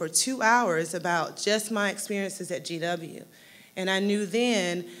talked to me for 2 hours about just my experiences at GW. And I knew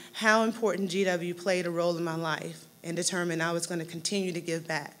then how important GW played a role in my life and determined I was going to continue to give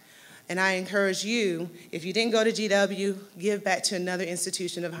back. And I encourage you, if you didn't go to GW, give back to another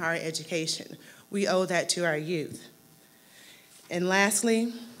institution of higher education. We owe that to our youth. And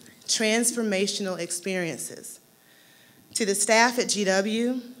lastly, transformational experiences. To the staff at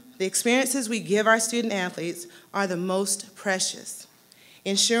GW, the experiences we give our student athletes are the most precious.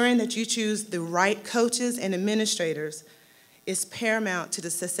 Ensuring that you choose the right coaches and administrators is paramount to the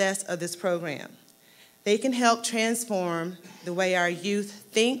success of this program. They can help transform the way our youth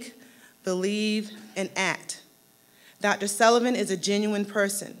think, believe, and act. Dr. Sullivan is a genuine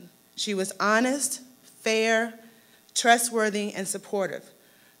person. She was honest, fair, trustworthy, and supportive,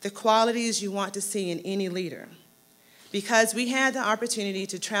 the qualities you want to see in any leader. Because we had the opportunity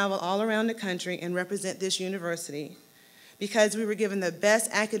to travel all around the country and represent this university, because we were given the best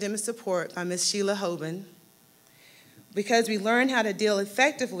academic support by Ms. Sheila Hoban, because we learned how to deal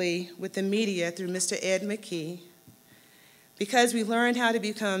effectively with the media through Mr. Ed McKee, because we learned how to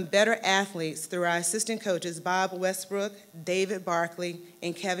become better athletes through our assistant coaches Bob Westbrook, David Barkley,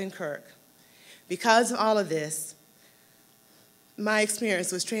 and Kevin Kirk. Because of all of this, my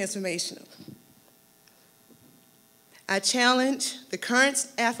experience was transformational. I challenge the current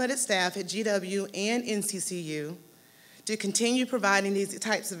athletic staff at GW and NCCU to continue providing these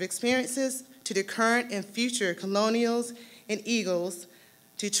types of experiences to the current and future Colonials and Eagles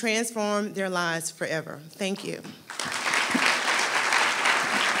to transform their lives forever. Thank you.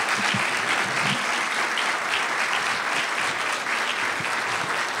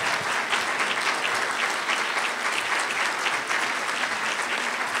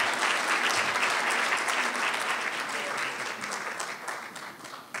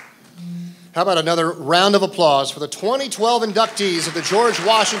 How about another round of applause for the 2012 inductees of the George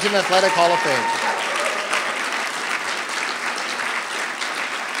Washington Athletic Hall of Fame.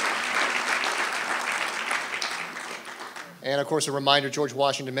 And of course, a reminder, George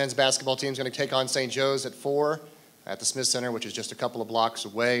Washington men's basketball team is going to take on St. Joe's at 4 at the Smith Center, which is just a couple of blocks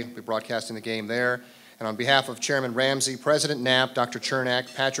away. We'll be broadcasting the game there. And on behalf of Chairman Ramsey, President Knapp, Dr.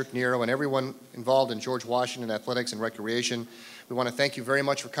 Chernak, Patrick Nero, and everyone involved in George Washington Athletics and Recreation, we want to thank you very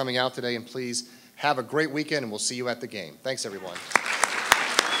much for coming out today, and please have a great weekend, and we'll see you at the game. Thanks, everyone.